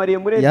umuniga yamamariye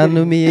muri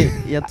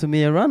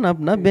yatumiye run up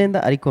na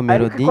Benda ariko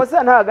Melody ariko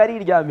kosa ntago ari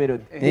irya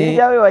Melody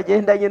iryawe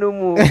wagendanye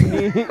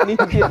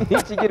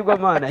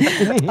n'ikigirwamana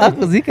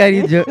akuzi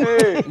karibyo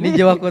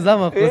nije wakoze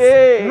amakosa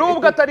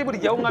nubwo atari buri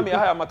gihe umwami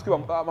yahaye amatwi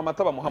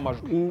amata bamuha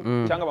amajwi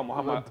cyangwa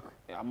bamuha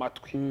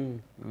amatwi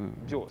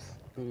byose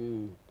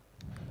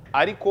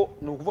ariko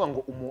ni ukuvuga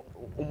ngo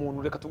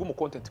umuntu reka tuvuge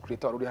content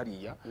creator uri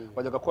hariya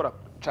bajya gakora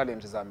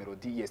challenge za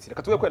Melody yes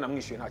reka tuvuge ko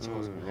yanamwishyuye nta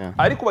kibazo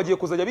ariko bagiye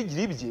kuzajya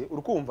bigira ibye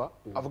urukumva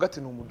avuga ati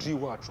ni umuji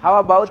wacu how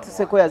about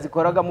se ko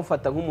yazikoraga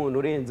mufata nk'umuntu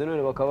urenze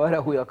none bakaba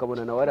barahuye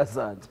akabona nawe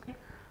arasanzwe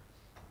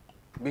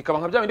bikaba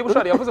nka bya bindi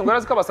Bushari yavuze ngo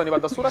yarazi ko abasani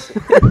badasura se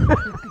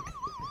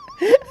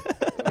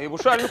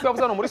Bushari niko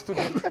yavuze hano muri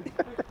studio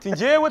ati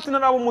njyewe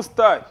tinanaba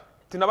umustar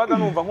tinabaga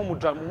numva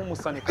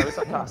nk'umusani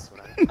kabisa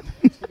atasura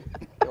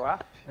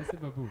ese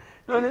babu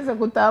none se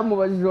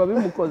kutamubajije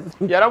wabimukoze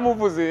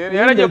yaramuvuze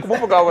yaragiye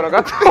kumuvuga habura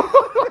gato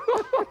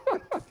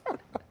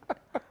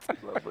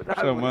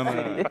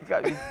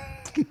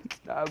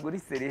ntabwo uri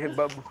seriye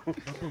babu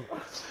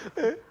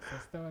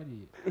sasita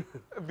wariye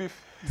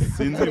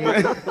sinzi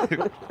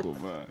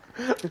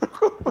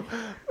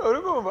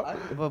urumva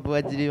babu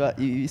agira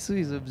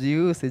ibisubizo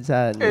byihuse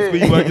cyane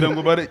wagira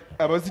ngo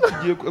abazi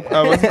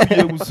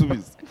ikigiye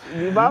gusubiza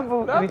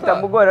impamvu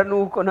bitamugora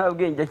nuko nta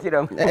bwenge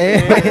akiramo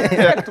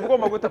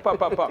tugomba guhita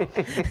papa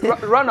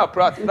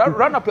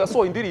run up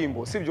yasohoye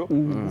indirimbo sibyo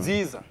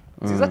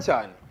nziza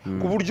cyane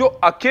ku buryo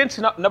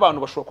akenshi n'abantu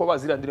bashobora kuba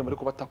baziriya ndirimbo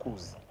ariko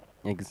batakuzi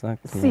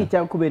si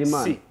cyangwa kubera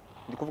imana si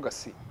ndi kuvuga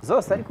si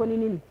zose ariko ni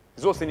nini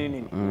zose ni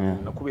nini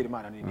no kubera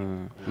imana ni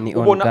nini ni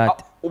on God.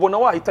 ubona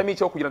wahitamo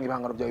icyo kugira ngo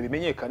ibihangano byawe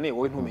bimenyekane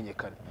wowe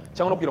ntumenyekane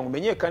cyangwa no kugira ngo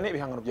umenyekane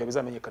ibihangano byawe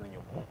bizamenyekane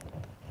nyuma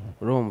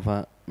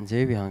urumva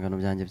njyewe ibihangano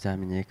byanjye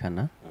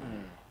byamenyekana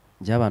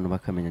njye abantu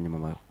bakamenya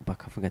nyuma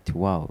bakavuga ati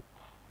wow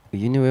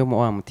uyu ni we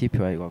wa mutipe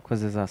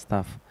wakoze za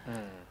staff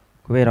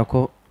kubera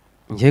ko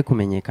ngiye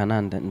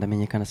kumenyekana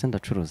ndamenyekana se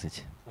ndacuruza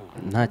iki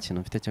nta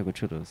kintu mfite cyo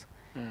gucuruza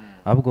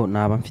ahubwo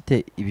naba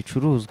mfite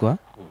ibicuruzwa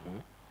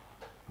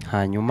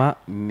hanyuma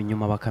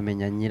nyuma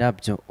bakamenya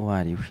nyirabyo uwo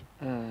ari we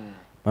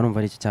barumva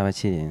ari cyo cyaba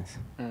kirenze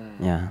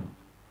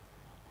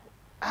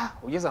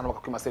ugeze ahantu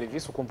bakakwima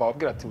serivisi ukumva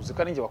wabwira ati uzi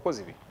ko ari njye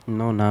wakoze ibi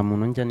no nta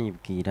muntu njya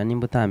nibwira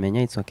nimba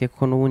utamenya it's okay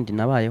kuko n'ubundi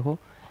nabayeho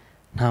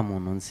nta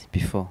muntu nzi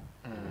before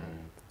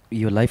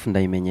iyo life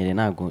ndayimenyereye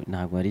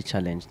ntabwo ari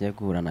challenge ngiye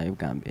guhura nayo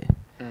bwa mbere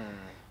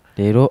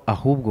rero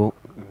ahubwo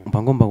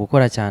mba ngomba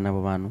gukora cyane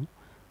abo bantu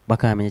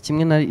bakamenya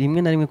kimwe na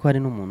rimwe ko hari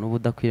n'umuntu uba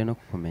udakwiriye no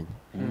kukumenya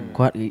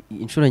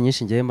inshuro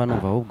nyinshi ngewe mba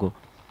numva ahubwo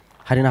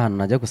hari n'ahantu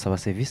najya gusaba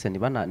serivisi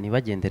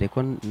ntibagendere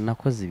ko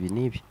nakoze ibi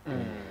n'ibi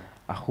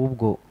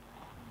ahubwo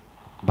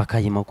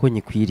bakayima ko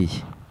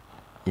nyikwiriye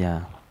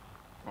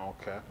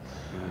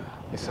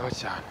ni sawa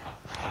cyane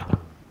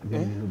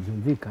ibintu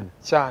byumvikana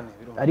cyane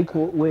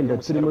ariko wenda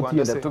turimo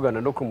tugenda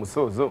tugana no ku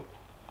musozo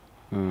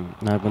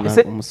ntabwo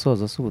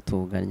umusozo si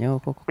ubutuganyeho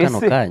koko kano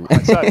kanya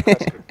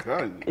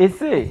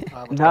ese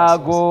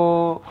ntabwo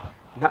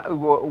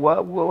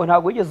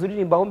wigeze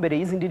uririmbaho mbere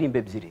y'izi ndirimbo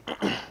ebyiri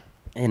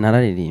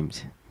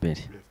nararirimbye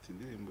mbere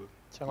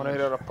cyangwa nayo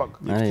rarapaga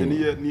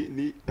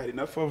hari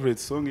na favorite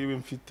song yiwe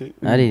mfite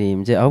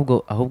naririmbye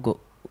ahubwo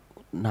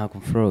ntabwo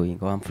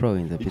mfurowinga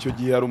wamfurowinze icyo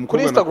gihe hari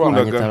umukobwa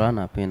nakundaga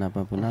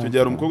icyo gihe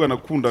hari umukobwa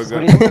nakundaga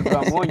kuri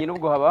Instagram honyine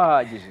ubwo haba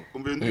hahagije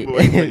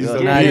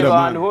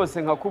abantu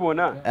hose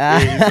nkakubona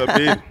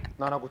Isabelle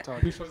nanagutaha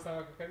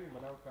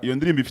iyo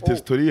ndirimbo ifite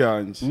story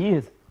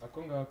yanjye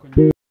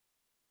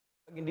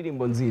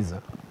indirimbo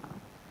nziza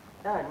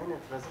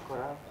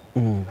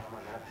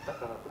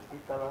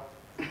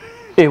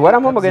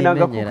warampamagaye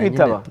nanga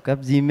kukwitaba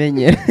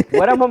tukabyimenyera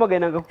warampamagaye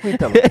nanga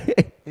kukwitaba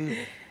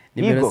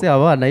nimero se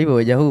aba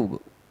banayibonye ahubwo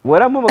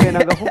warampamagaye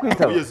nanga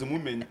kukwitaba ugeze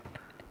mumenya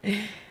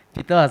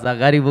Peter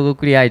wasanga ari bugo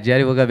kuri IG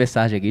ari buga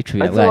message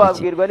gicubira bwari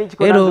wabwirwa n'iki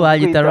ko rero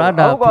bagita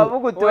rwanda ahubwo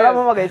bavuga uti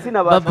warampamagaye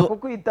sinabasha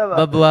kukwitaba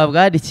babu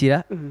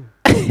wabwandikira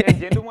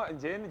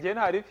ngende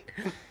ntaribi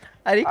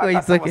ariko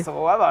itsoke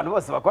abantu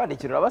bose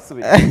bakwandikira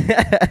basubira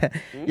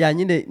ya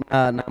nyine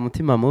nta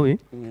mutima mubi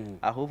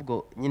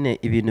ahubwo nyine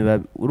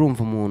ibintu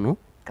urumva umuntu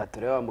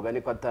katureba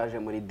mugani ko ataje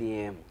muri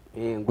DM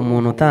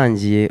umuntu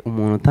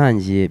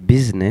utangiye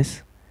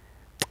business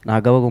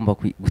ntago aba agomba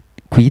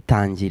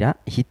kuyitangira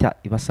ihita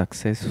iba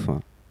successful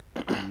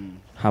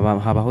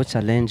habaho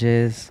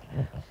challenges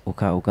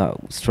uka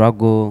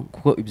struggle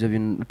kuko ibyo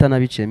bintu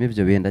utanabiciyemo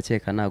ibyo bintu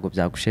ndakeka ntago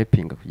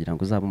byagushepinga kugira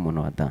ngo uzabe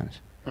umuntu wa danje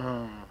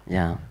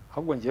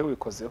ahubwo ngiye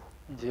wikozeho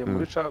ngiye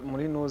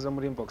muri nuze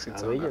muri inbox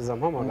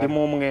ndi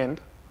mu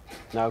mwenda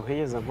ntabwo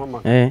hegeza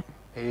mpamagara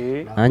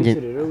nanjye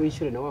rero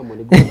wishyure na wa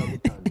muntu igomba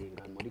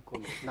gutandinga muri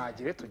comment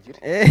nagire tugire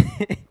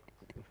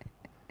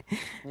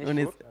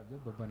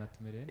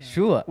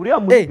sure uriya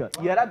muhiga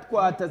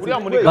yaratwataze uriya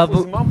muhiga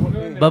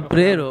babu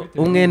rero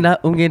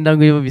umwenda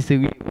ngwibo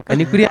bisegwika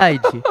ni kuri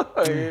IG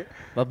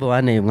babu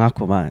waneye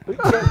mwakomana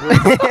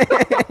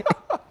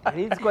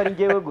arinzi ko ari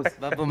ngewe gusa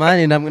babu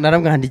mani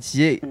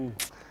naramwandikiye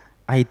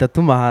ahita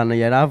atuma ahantu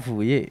yari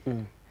avuye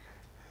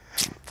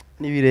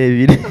ni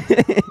birebire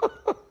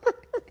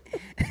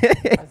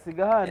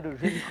asiga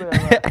handuje niko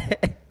yabaye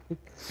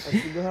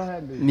asiga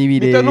handuje ni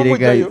birebire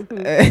guys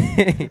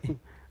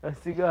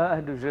asiga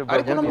handuje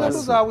ariko no mwese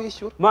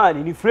uzawishyura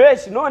mani ni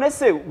fresh none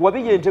se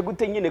wabigenje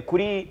gute nyine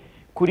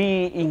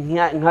kuri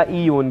inka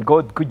Ion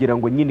God kugira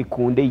ngo nyine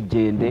kunde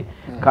igende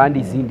kandi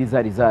izindi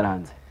zari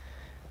zaranze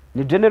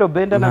ni General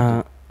Benda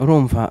na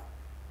urumva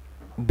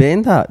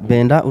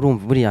Benda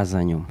urumva buri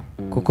yazanyuma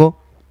kuko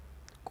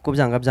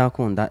byanga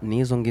byakunda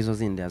nizo ngizo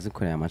zindi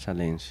yazikoreye ama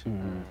challenge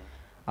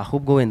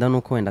ahubwo wenda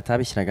nuko wenda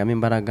atabishyiragamo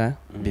imbaraga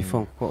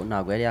before kuko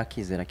ntabwo yari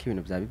yakizera ko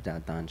ibintu byabi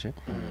byadanje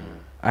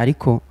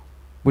ariko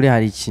buri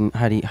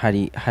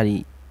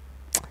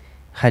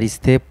hari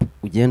step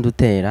ugenda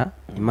utera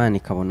Imana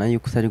ikabona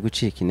yuko utari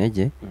gucika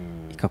intege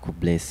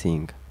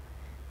ikakublessinga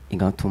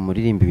igatuma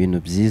uririmba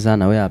ibintu byiza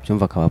nawe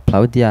yabyumva akaba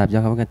proud yabyo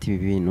akavuga ati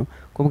ibi bintu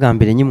ko bwa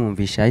mbere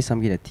nyimwumvisha yahise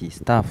ambwira ati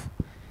staff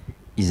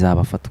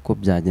izabafata uko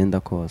byagenda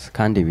kose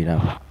kandi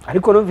biraba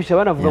ariko numvisha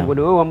banavuga ngo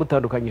ni wowe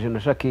wamutandukanyije na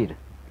Shakira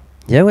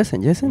yewe se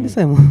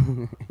ndisemo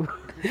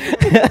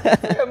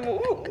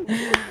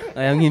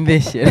aya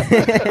mwimbeshyere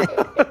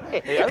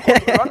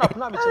ariko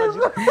nta mikino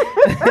agira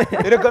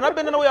erega na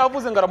Benda nawe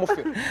yavuze ngo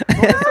aramufera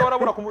none se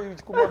warabura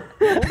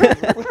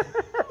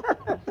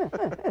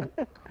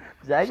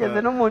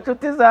byageze no mu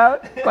nshuti zawe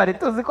twari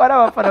tuzi ko ari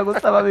abafana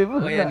gusa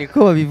babivuga oya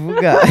niko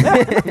babivuga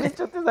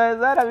inshuti zawe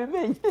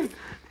zarabimenye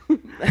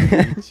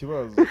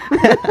ikibazo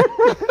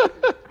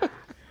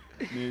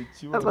ni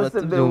ikibazo Tuba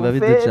tubyumva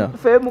biduca.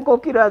 femu ko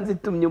kiranze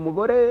itumye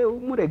umugore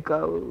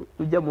umureka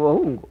ujya mu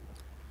bahungu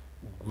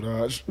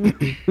uraje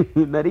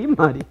nari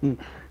mpari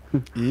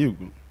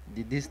yego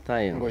didi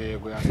style ngo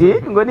yego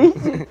ngo ni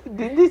iki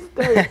didi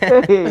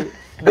style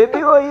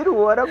baby oil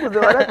waraguze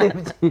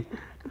waradebye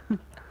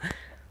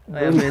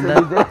Aya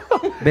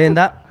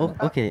Benda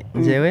okay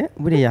njyewe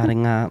buriya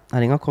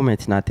hari nka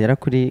comment natera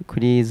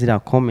kuri ziriya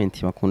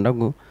comment bakunda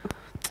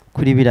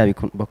kuri biriya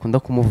bakunda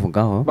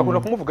kumuvugaho bakunda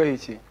kumuvugaho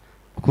iki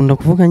bakunda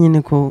kuvuga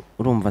nyine ko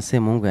urumva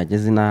Semuhungu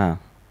yageze inaha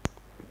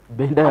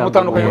Benda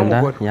amutandukanye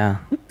n'umugore ya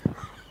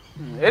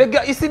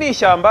erega isi ni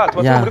ishyamba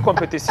tuba turi muri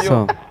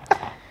competition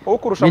wowe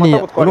kurusha Nini,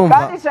 amata gutwara urumva-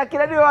 kandi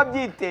Shakira niwe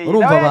wabyiteye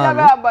Urumva nawe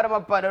abantu- yambara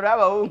amapantaro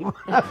y'abahungu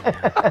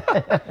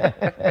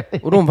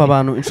urumva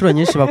abantu inshuro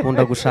nyinshi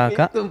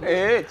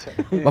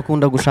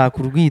bakunda gushaka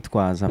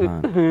urwitwaza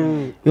abantu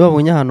iyo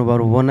babonye ahantu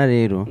barubona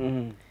rero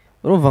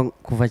urumva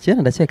kuva kera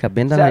ndakeka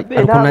Benda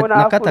ariko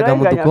nakataga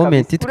mu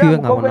dukomenti twiwe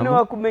nkabona niwe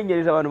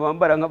wakumenyereje abantu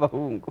bambara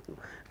nk'abahungu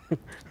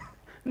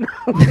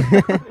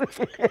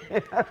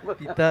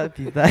pita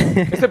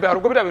ese be hari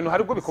ubwo biriya bintu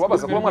hari ubwo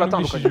bikubabaza kuba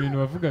mwaratandukanye ibintu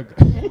bavugaga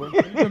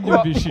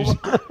byumvishije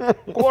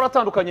kuba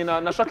waratandukanye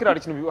na Shakira hari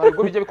ikintu hari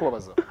ubwo bijya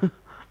bikubabaza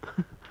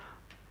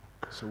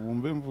so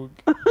wumve mvuge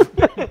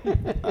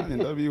ane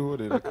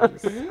ndabihorera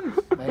kabisa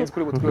nahinze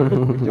kuri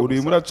butwe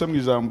uri muraca mu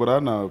ijambo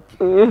ranape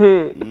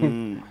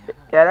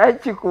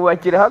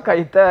yarakikubakiraho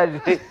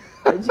akayitaje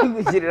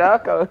akigushyiriraho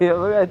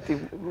akavuga ati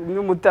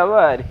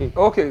n'umutabare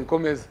okay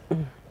komeza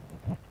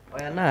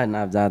oya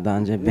nta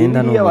byadanje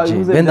Benda n'umuji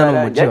Benda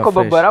n'umuji ariko wa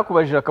Bobo fresh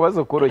arakubajije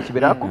akabazo koroshye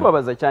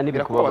birakubabaza cyane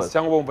birakubabaza bikubabaza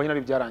cyangwa wumva nyine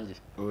ari byarangiye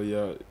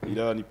oya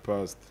iriya ni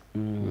past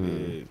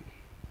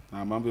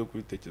nta mpamvu yo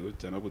kubitekerezaho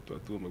cyane ahubwo tuba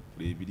tugomba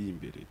kureba ibiri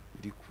imbere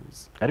biri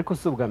kuza ariko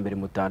si ubwa mbere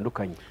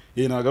mutandukanye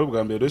ntabwo ari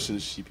ubwa mbere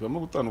relationship ibamo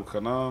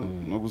gutandukana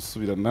no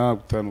gusubirana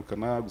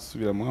gutandukana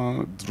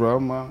gusubiramo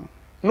drama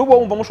n'ubu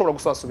wumva mushobora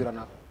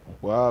gusasubirana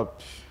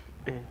wapi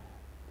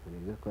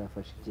ko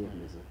yafashe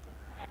icyemezo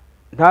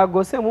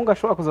ntago Semuhungu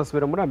ashobora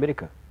kuzasubira muri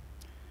Amerika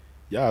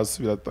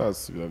yasubira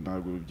atasubira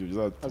ntabwo ibyo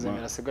bizatuma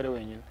azemera asigare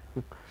wenyine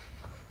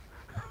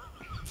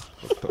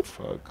what the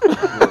fuck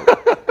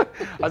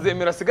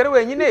azemera asigare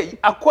wenyine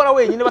akora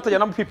wenyine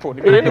batajyana mu people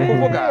ni byo ndi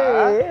kuvuga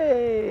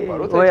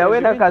oya we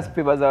na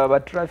Kaspi bazaba ba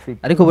traffic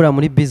ariko buriya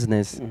muri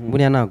business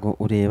buriya ntago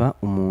ureba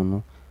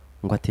umuntu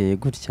ngo ateye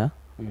gutya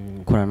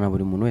ukorana na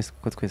buri muntu wese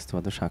kuko twese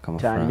tuba dushaka cyane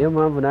amafaranga niyo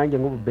mpamvu nanjye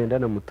nk'ubu Benda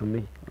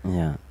namutumiye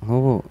ya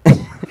nk'ubu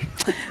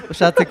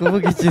ushatse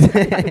kuvuga iki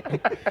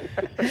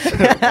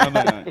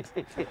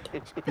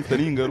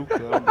bitari ingaruka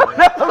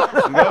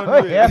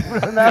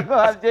ntabwo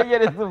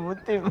wabyegereza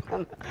umutima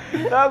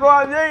ntabwo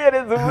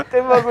wabyegereza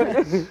umutima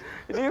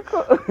ariko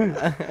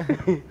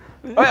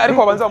ariko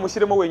babanza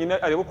bamushyiremo wenyine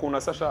arebe ukuntu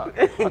asa ashaka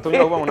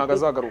atongera kuvuga ngo ntabwo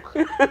azagaruka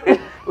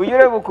uyu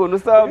ureba ukuntu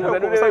usaba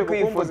umugani urebe ku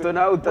ifoto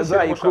nawe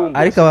utazayikumva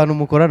ariko abantu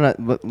mukorana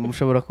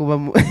mushobora kuba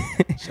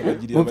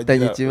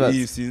mufitanye ikibazo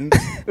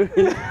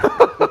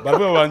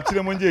bamwe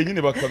babankiremo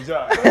njyenyine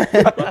bakabyara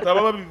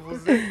bataba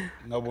babivuze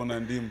nkabona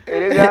ndimo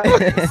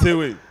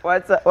sewe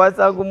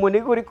wasanga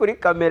umuntu uri kuri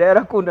kamera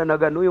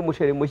yarakundanaga n'uyu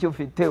musheri mushya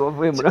ufite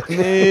wavuye muri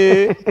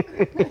Amerika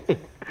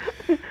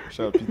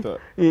Peter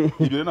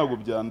ibyo ntabwo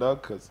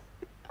byandakaza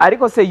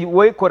ariko se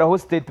wowe koraho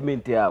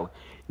statement yawe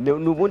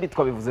n'ubundi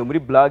twabivuze muri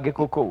blague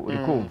koko uri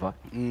kumva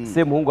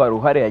Semuhungu hari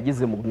uruhare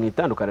yagize mu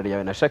itandukana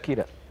ryawe na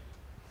Shakira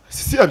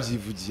si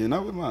yabyivugiye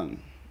nawe man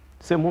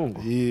Semuhungu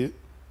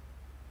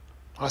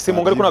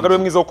Semuhungu ariko ntabwo ari we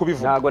mwiza wo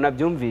kubivuga ntabwo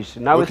nabyumvishe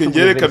nawe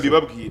ngereka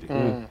mbibabwire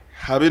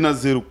habe na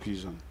 0%.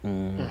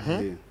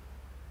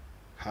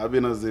 Habe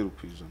na 0%.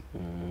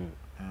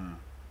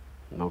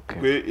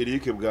 Kwe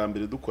Eric bwa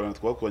mbere dukorana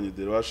twakoranye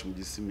Derash mu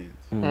gisimenti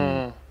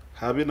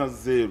habe na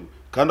 0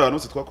 kandi abantu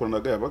bose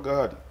twakoranaga yabaga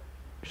hari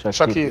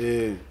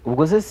Shakira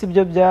ubwo se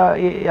sibyo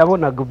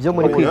yabonaga byo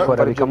muri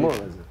kwikora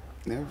bikamubaza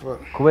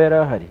kuba yari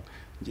ahari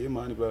ngiye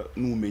mani ba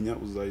numenya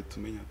uzahita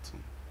umenya tu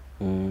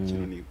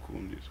kintu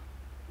nikundira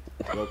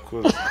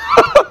bakoze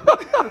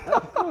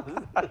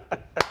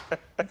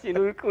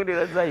ikintu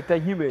wikundira azahita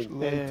nkimenya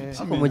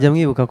mujya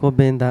mwibuka ko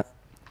Benda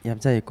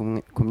yabyaye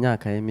ku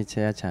myaka ye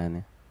mikeya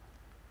cyane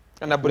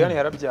na Brian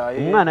yarabyaye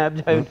umwana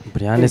yabyaye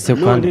Brian se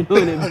kandi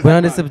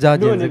Brian se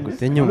byagenze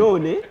gute nyuma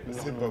none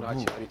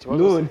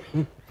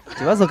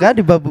ikibazo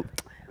kandi babu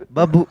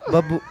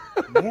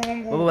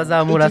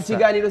bazamura iki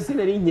kiganiro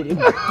sinari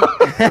nkirimo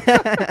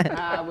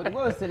ntabwo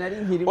rwose nari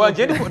nkirimo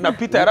wanjye na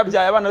Peter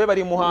yarabyaye abana be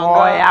bari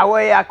Muhanga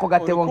oya ako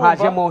gatebo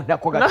nkajemo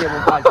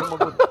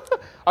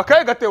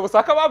akaye gatebo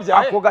saka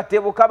babyaye ako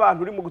gatebo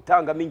k'abantu uri mu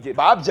gutangamo ingero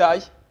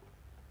babyaye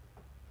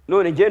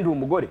none ngende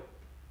umugore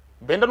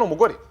Benda ni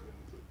umugore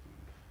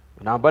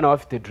namba nawe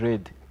afite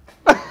dread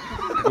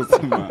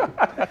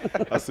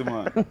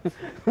Asema.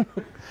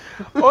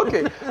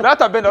 Okay,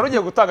 Rata Benda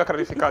urugiye gutanga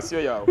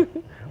clarification yawe.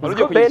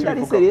 Urugiye kugira Benda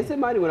ari serious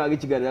mari ngo naga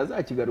ikiganiro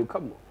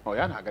azakigarukamo.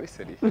 Oya ntago ari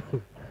serious.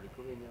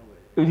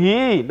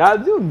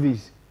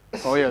 Nabyumvise.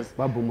 Oh yes.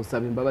 Babu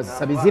musaba imbabazi,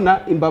 saba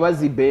izina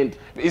imbabazi Benda.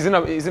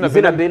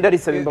 Izina Benda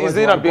risaba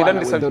imbabazi. Izina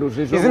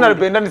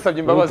Benda risabye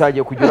imbabazi.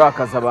 Utagiye kugira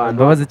akaza abantu.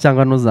 imbabazi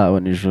cyangwa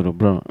ntuzabona ijuru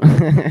bro.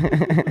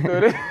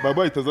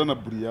 Baba itazana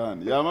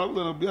Brian. Yamara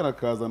kuzana Brian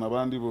akazana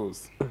abandi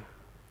bose.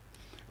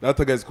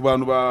 Rata guys ku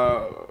bantu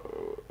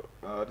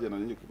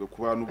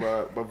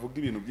bavuga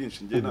ibintu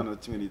byinshi ngiye nta na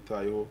kimwe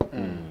nitayeho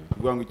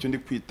kuvuga ngo icyo ndi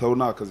kwitaho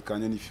ni akazi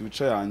kanje ni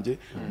future yanjye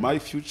my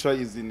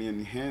future is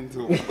in hands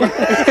of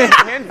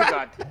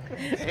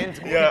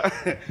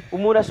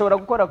umuntu ashobora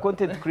gukora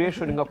content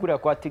creation nka kuriya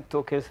kwa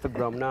TikTok,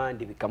 Instagram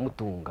n'andi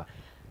bikamutunga.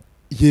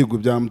 Yego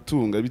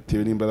byamutunga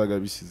bitewe n'imbaraga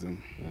bishyizemo.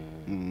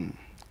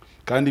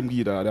 Kandi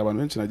mbwira hari abantu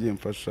benshi nagiye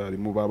mfasha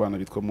harimo babana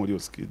bitwa muri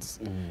Kids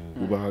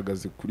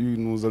ubahagaze kuri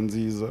nuza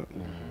nziza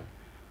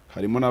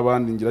harimo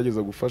nabandi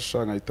ngerageza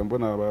gufasha nkahita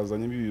mbona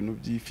bazanye ibintu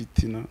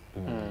by'ifitina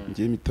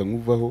ngiye mita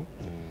nkuvaho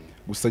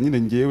gusa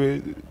nyine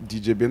ngewe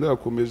DJ Benda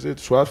yakomeje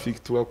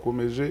traffic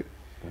turakomeje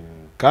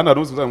kandi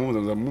aronse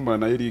nzamumana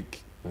na Eric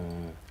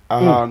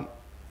ahantu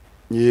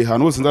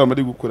hano hose nzaba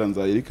muri gukora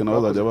nza Eric nawe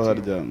azajya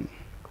baharyamye.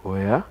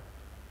 Oya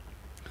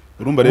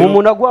urumva rero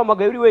umuntu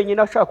aguhamagaye uri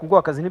wenyine ashaka kuguha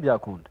akazi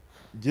ntibyakunda.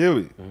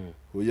 Jewe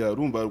oya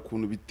urumva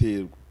ukuntu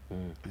biterwa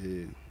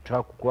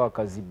nshaka kuguha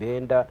akazi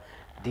Benda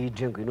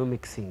DJ ngwino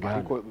mixing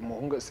ariko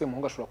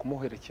Semuhungu ashobora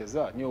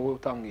kumuherekeza niyo wowe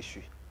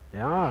utamwishyuye.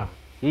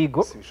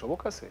 Yigo si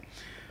bishoboka se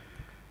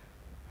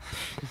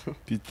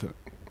Peter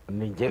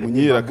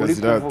munyihera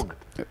akazi rata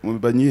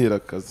banyihera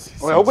akazi.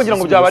 Oya ahubwo ngira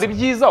ngo byaba ari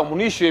byiza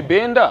umuntu yishyuye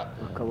Benda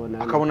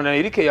akabona na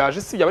Eric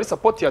yaje si byaba ari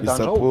support ya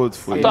Danjo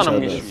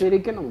atanamwishyuye.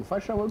 Eric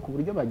namufasha we ku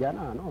buryo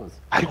bajyana ahantu hose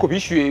ariko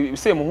bishyuye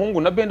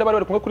Semuhungu na Benda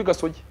bari kumwe kuri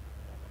Gasogi.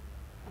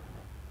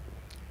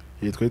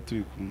 Twari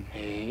turi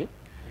kumwe.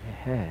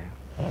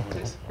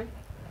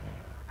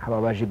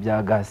 hababaje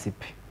ibya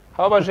gasipi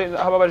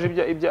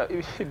hababaje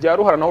ibya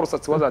ruhara naho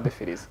urusatsi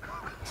wazadefiriza.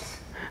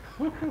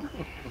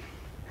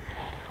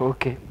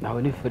 Okay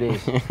naho ni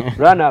fresh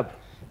run up.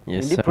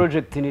 Indi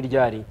project ni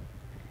ryari?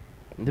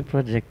 Indi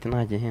project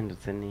ntaje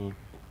hindutse ni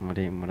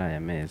muri aya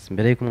mezi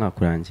mbere y'uko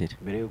umwaka urangira.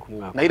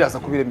 Nayo iraza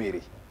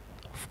kubiremereye.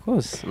 Of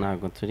course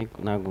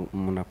nago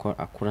umuntu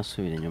akura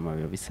asubira inyuma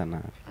biba bisa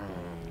nabi.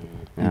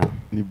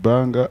 Ni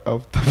banga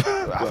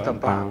after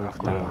banga.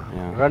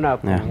 Run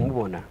up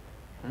mubona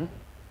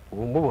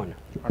umubona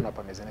Run up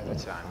ameze neza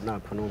cyane. Run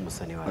up ni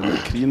umusani wawe ari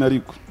clean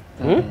ariko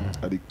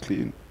ari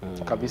clean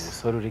kabisa.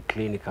 Solo uri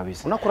clean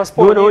kabisa. Unakora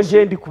sport none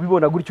nje ndi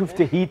kubibona gutyo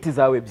ufite hit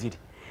zawe ebyiri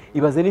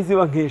ibaze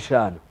niziba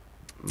nk'eshanu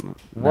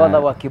wala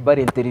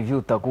wakibari interview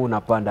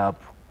utakuna panda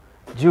hapo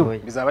juu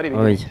bizaba ari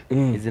ibintu.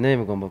 Izi nawe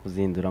mugomba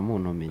kuzindura mu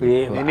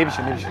ntomenye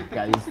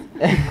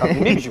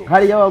nibyo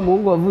hari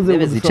y'abamungu bavuze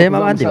ngo zicayemo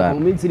abandi bantu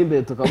mu minsi iri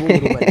imbere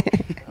tukabungura bari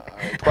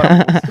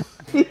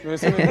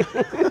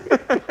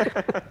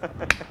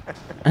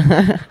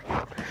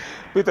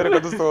Peter reka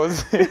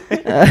dusoze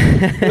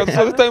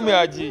time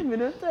yagiye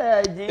minota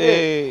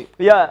yagiye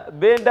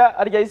Benda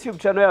arya YouTube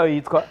channel yawe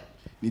yitwa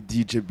ni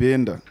DJ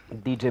Benda.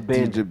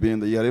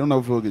 Ya rero na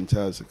vlog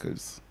nshyashya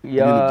kabisa.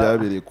 Ibintu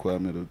byabereye kwa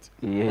Melody.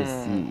 Yes.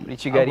 Muri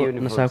Kigali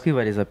Universe. Nashaka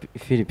kwibariza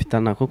Philipita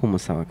nako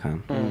kumusaba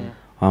kandi.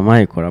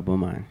 Wamaye korabo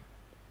man.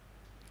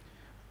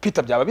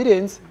 Peter byaba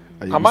birenze.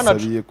 Nka manager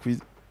ayisabiye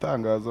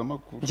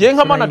kwitangazamakuru. Ngiye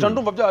nka manager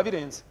ndumva byaba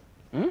birenze.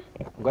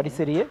 Ngo ari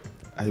seriye?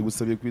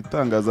 Ayibusabiye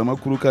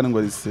kwitangazamakuru kandi ngo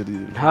ari seriye.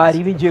 Ntari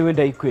ibingewe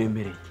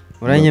ndayikwemereye.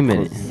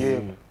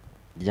 Uranyemereye?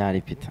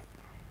 Ryari Peter.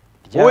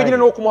 Wowe nyine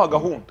no kumuha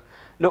gahunda.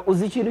 No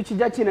uzi ikintu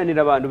kijya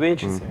kinanira abantu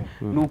benshi se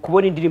ni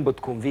ukubona indirimbo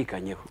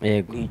twumvikanyeho.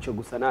 Nicyo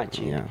gusa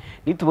naki.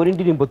 Nitubona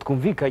indirimbo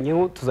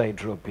twumvikanyeho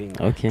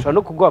tuzayidropinga. Ushobora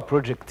no kuguha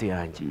project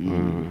yanjye.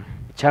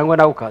 Cyangwa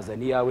nawe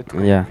ukazana iyawe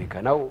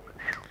tukayumvikana.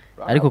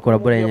 Ariko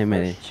korabo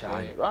yanyemereye.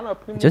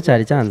 Icyo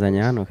cyari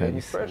cyanzanye hano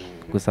kabisa.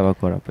 Gusaba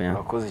korabo ya.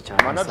 Abakoze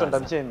cyane. Manager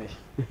ndabyemeye.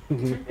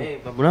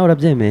 Babu nawe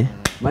urabyemeye?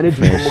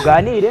 Manager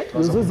umuganire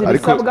uzuzi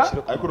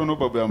ibisabwa. Ariko no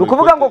Babu yambaye.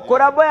 Nukuvuga ngo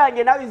korabo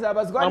yanjye nawe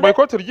izabazwa. Yambaye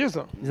ikote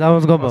ryiza.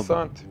 Izabazwa Babu.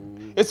 Asante.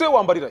 Ese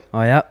wambarira?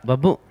 Oya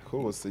Babu.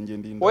 Hose nge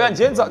ndinda. Oya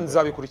nge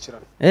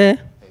nzabikurikirana.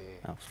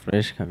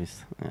 Fresh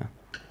kabisa.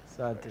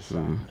 Asante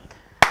sana.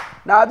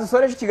 Na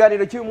dusoreje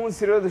ikiganiro cy'uyu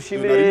munsi rero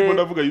dushimire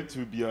ndavuga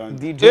YouTube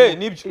yanjye. DJ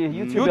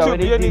nibyo.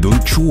 The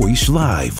Choice Live.